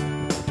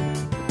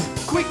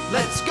 Quick,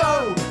 let's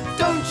go.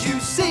 Don't you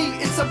see?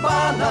 It's a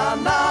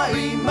banana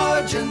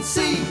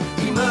emergency.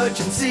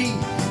 Emergency.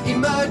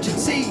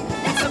 Emergency.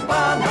 It's a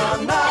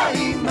banana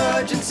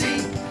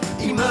emergency.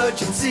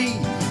 Emergency.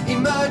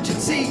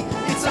 Emergency.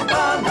 It's a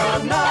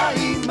banana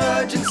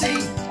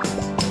emergency.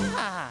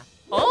 Ah,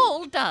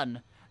 all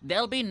done.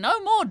 There'll be no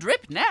more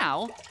drip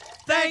now.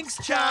 Thanks,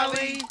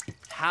 Charlie.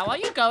 How are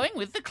you going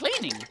with the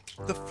cleaning?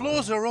 The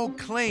floors are all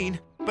clean,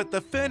 but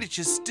the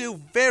furniture's still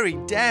very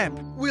damp.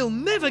 We'll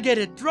never get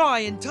it dry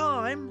in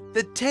time.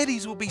 The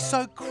teddies will be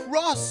so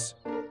cross.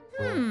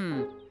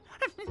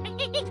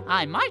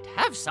 I might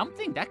have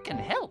something that can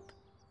help.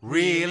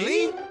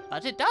 Really?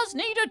 But it does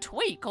need a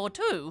tweak or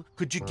two.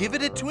 Could you give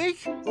it a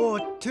tweak? Or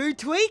 2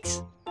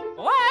 tweaks?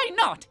 Why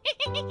not?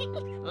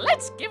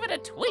 Let's give it a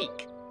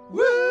tweak.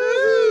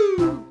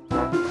 Woo!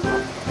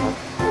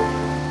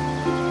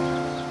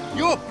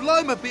 Your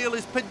Blowmobile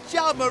is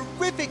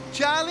pajama-rific,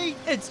 Charlie.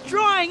 It's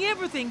drying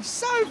everything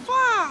so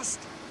fast.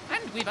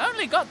 And we've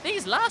only got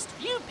these last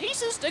few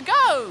pieces to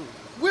go.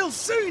 We'll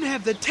soon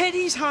have the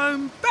teddies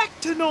home back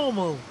to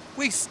normal.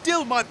 We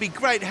still might be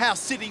great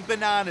house-sitting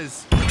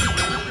bananas.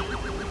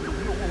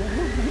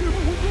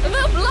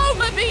 The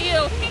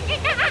Blowmobile!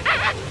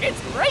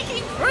 It's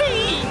breaking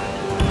free!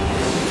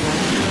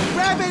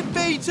 Grab it,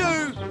 B2!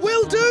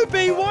 Will do,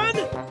 B1!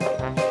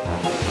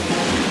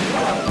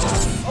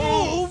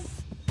 Oh!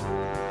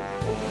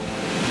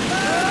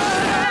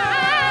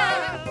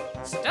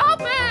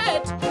 Stop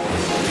it!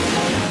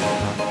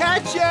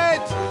 Catch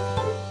it!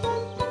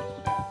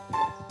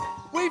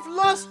 We've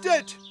lost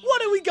it!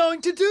 What are we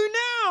going to do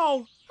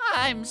now?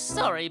 I'm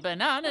sorry,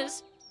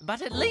 Bananas,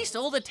 but at least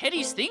all the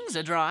Teddy's things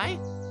are dry.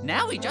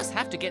 Now we just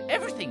have to get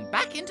everything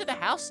back into the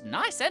house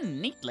nice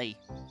and neatly.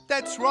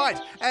 That's right,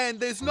 and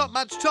there's not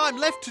much time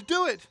left to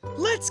do it.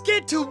 Let's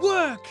get to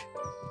work.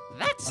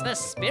 That's the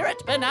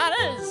spirit,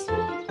 Bananas.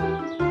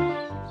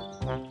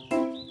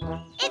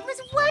 It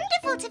was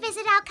wonderful to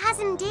visit our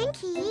cousin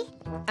Dinky.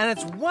 And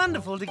it's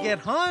wonderful to get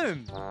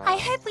home. I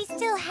hope we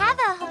still have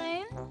a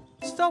home.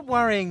 Stop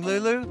worrying,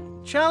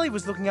 Lulu. Charlie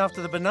was looking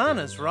after the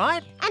bananas,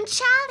 right? And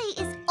Charlie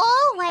is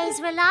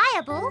always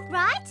reliable,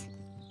 right?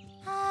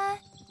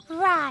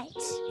 Right.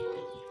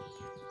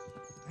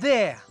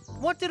 There.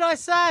 What did I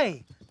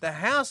say? The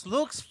house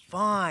looks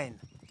fine.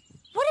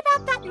 What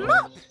about that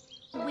mop?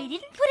 We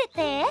didn't put it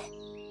there.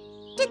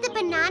 Did the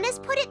bananas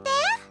put it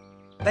there?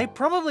 They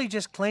probably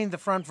just cleaned the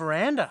front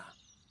veranda.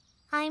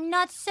 I'm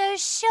not so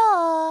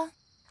sure.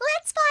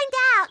 Let's find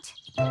out.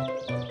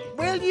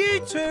 Will you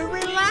two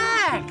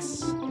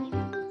relax?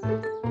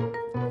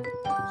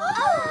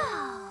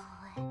 Oh,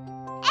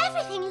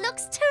 everything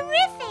looks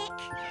terrific.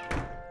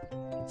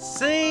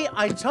 See,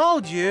 I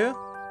told you.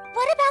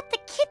 What about the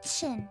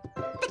kitchen?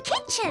 The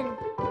kitchen?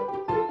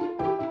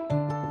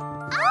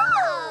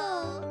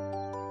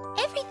 Oh!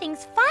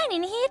 Everything's fine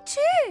in here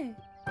too.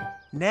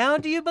 Now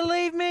do you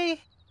believe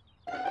me?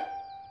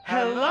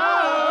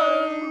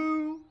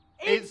 Hello!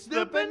 It's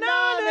the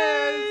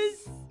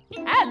bananas!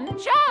 And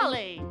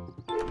Charlie.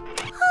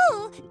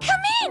 Oh,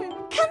 come in,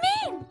 come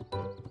in.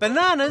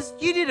 Bananas,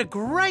 you did a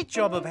great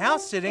job of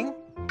house sitting.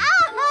 Our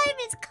home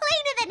is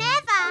cleaner than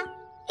ever.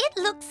 It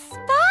looks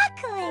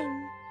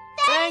sparkling.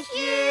 Thank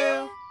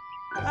you.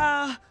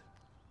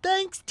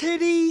 Thanks,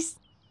 Teddies.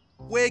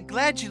 We're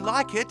glad you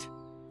like it.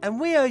 And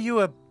we owe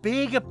you a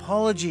big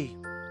apology.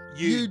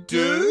 You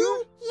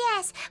do?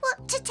 Yes, well,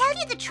 to tell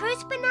you the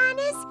truth,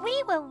 Bananas,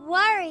 we were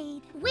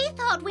worried. We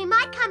thought we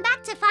might come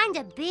back to find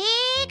a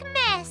big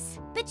mess.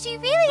 But you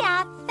really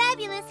are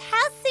fabulous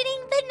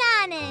house-sitting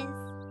bananas.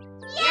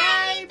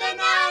 Yay,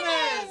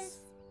 bananas!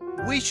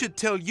 We should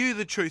tell you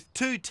the truth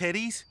too,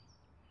 Teddies.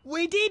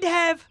 We did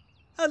have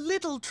a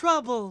little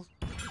trouble.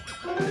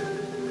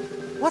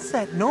 What's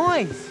that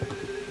noise?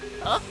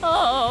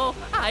 Oh,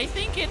 I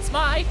think it's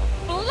my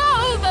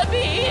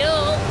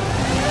Blowmobile.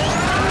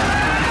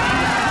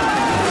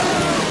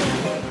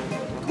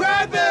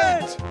 Grab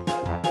it!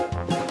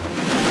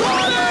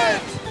 Got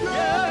it!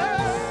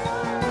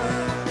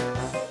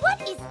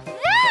 What is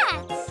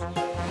that?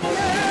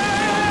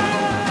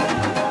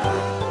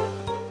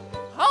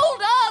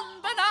 Hold on,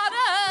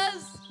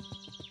 Bananas!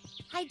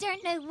 I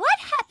don't know what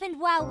happened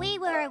while we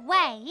were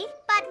away,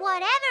 but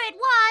whatever it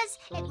was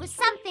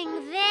something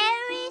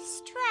very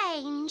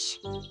strange.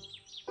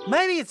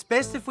 Maybe it's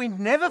best if we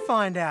never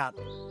find out.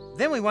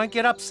 Then we won't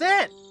get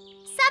upset.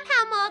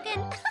 Somehow,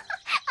 Morgan,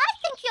 I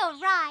think you're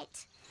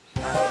right.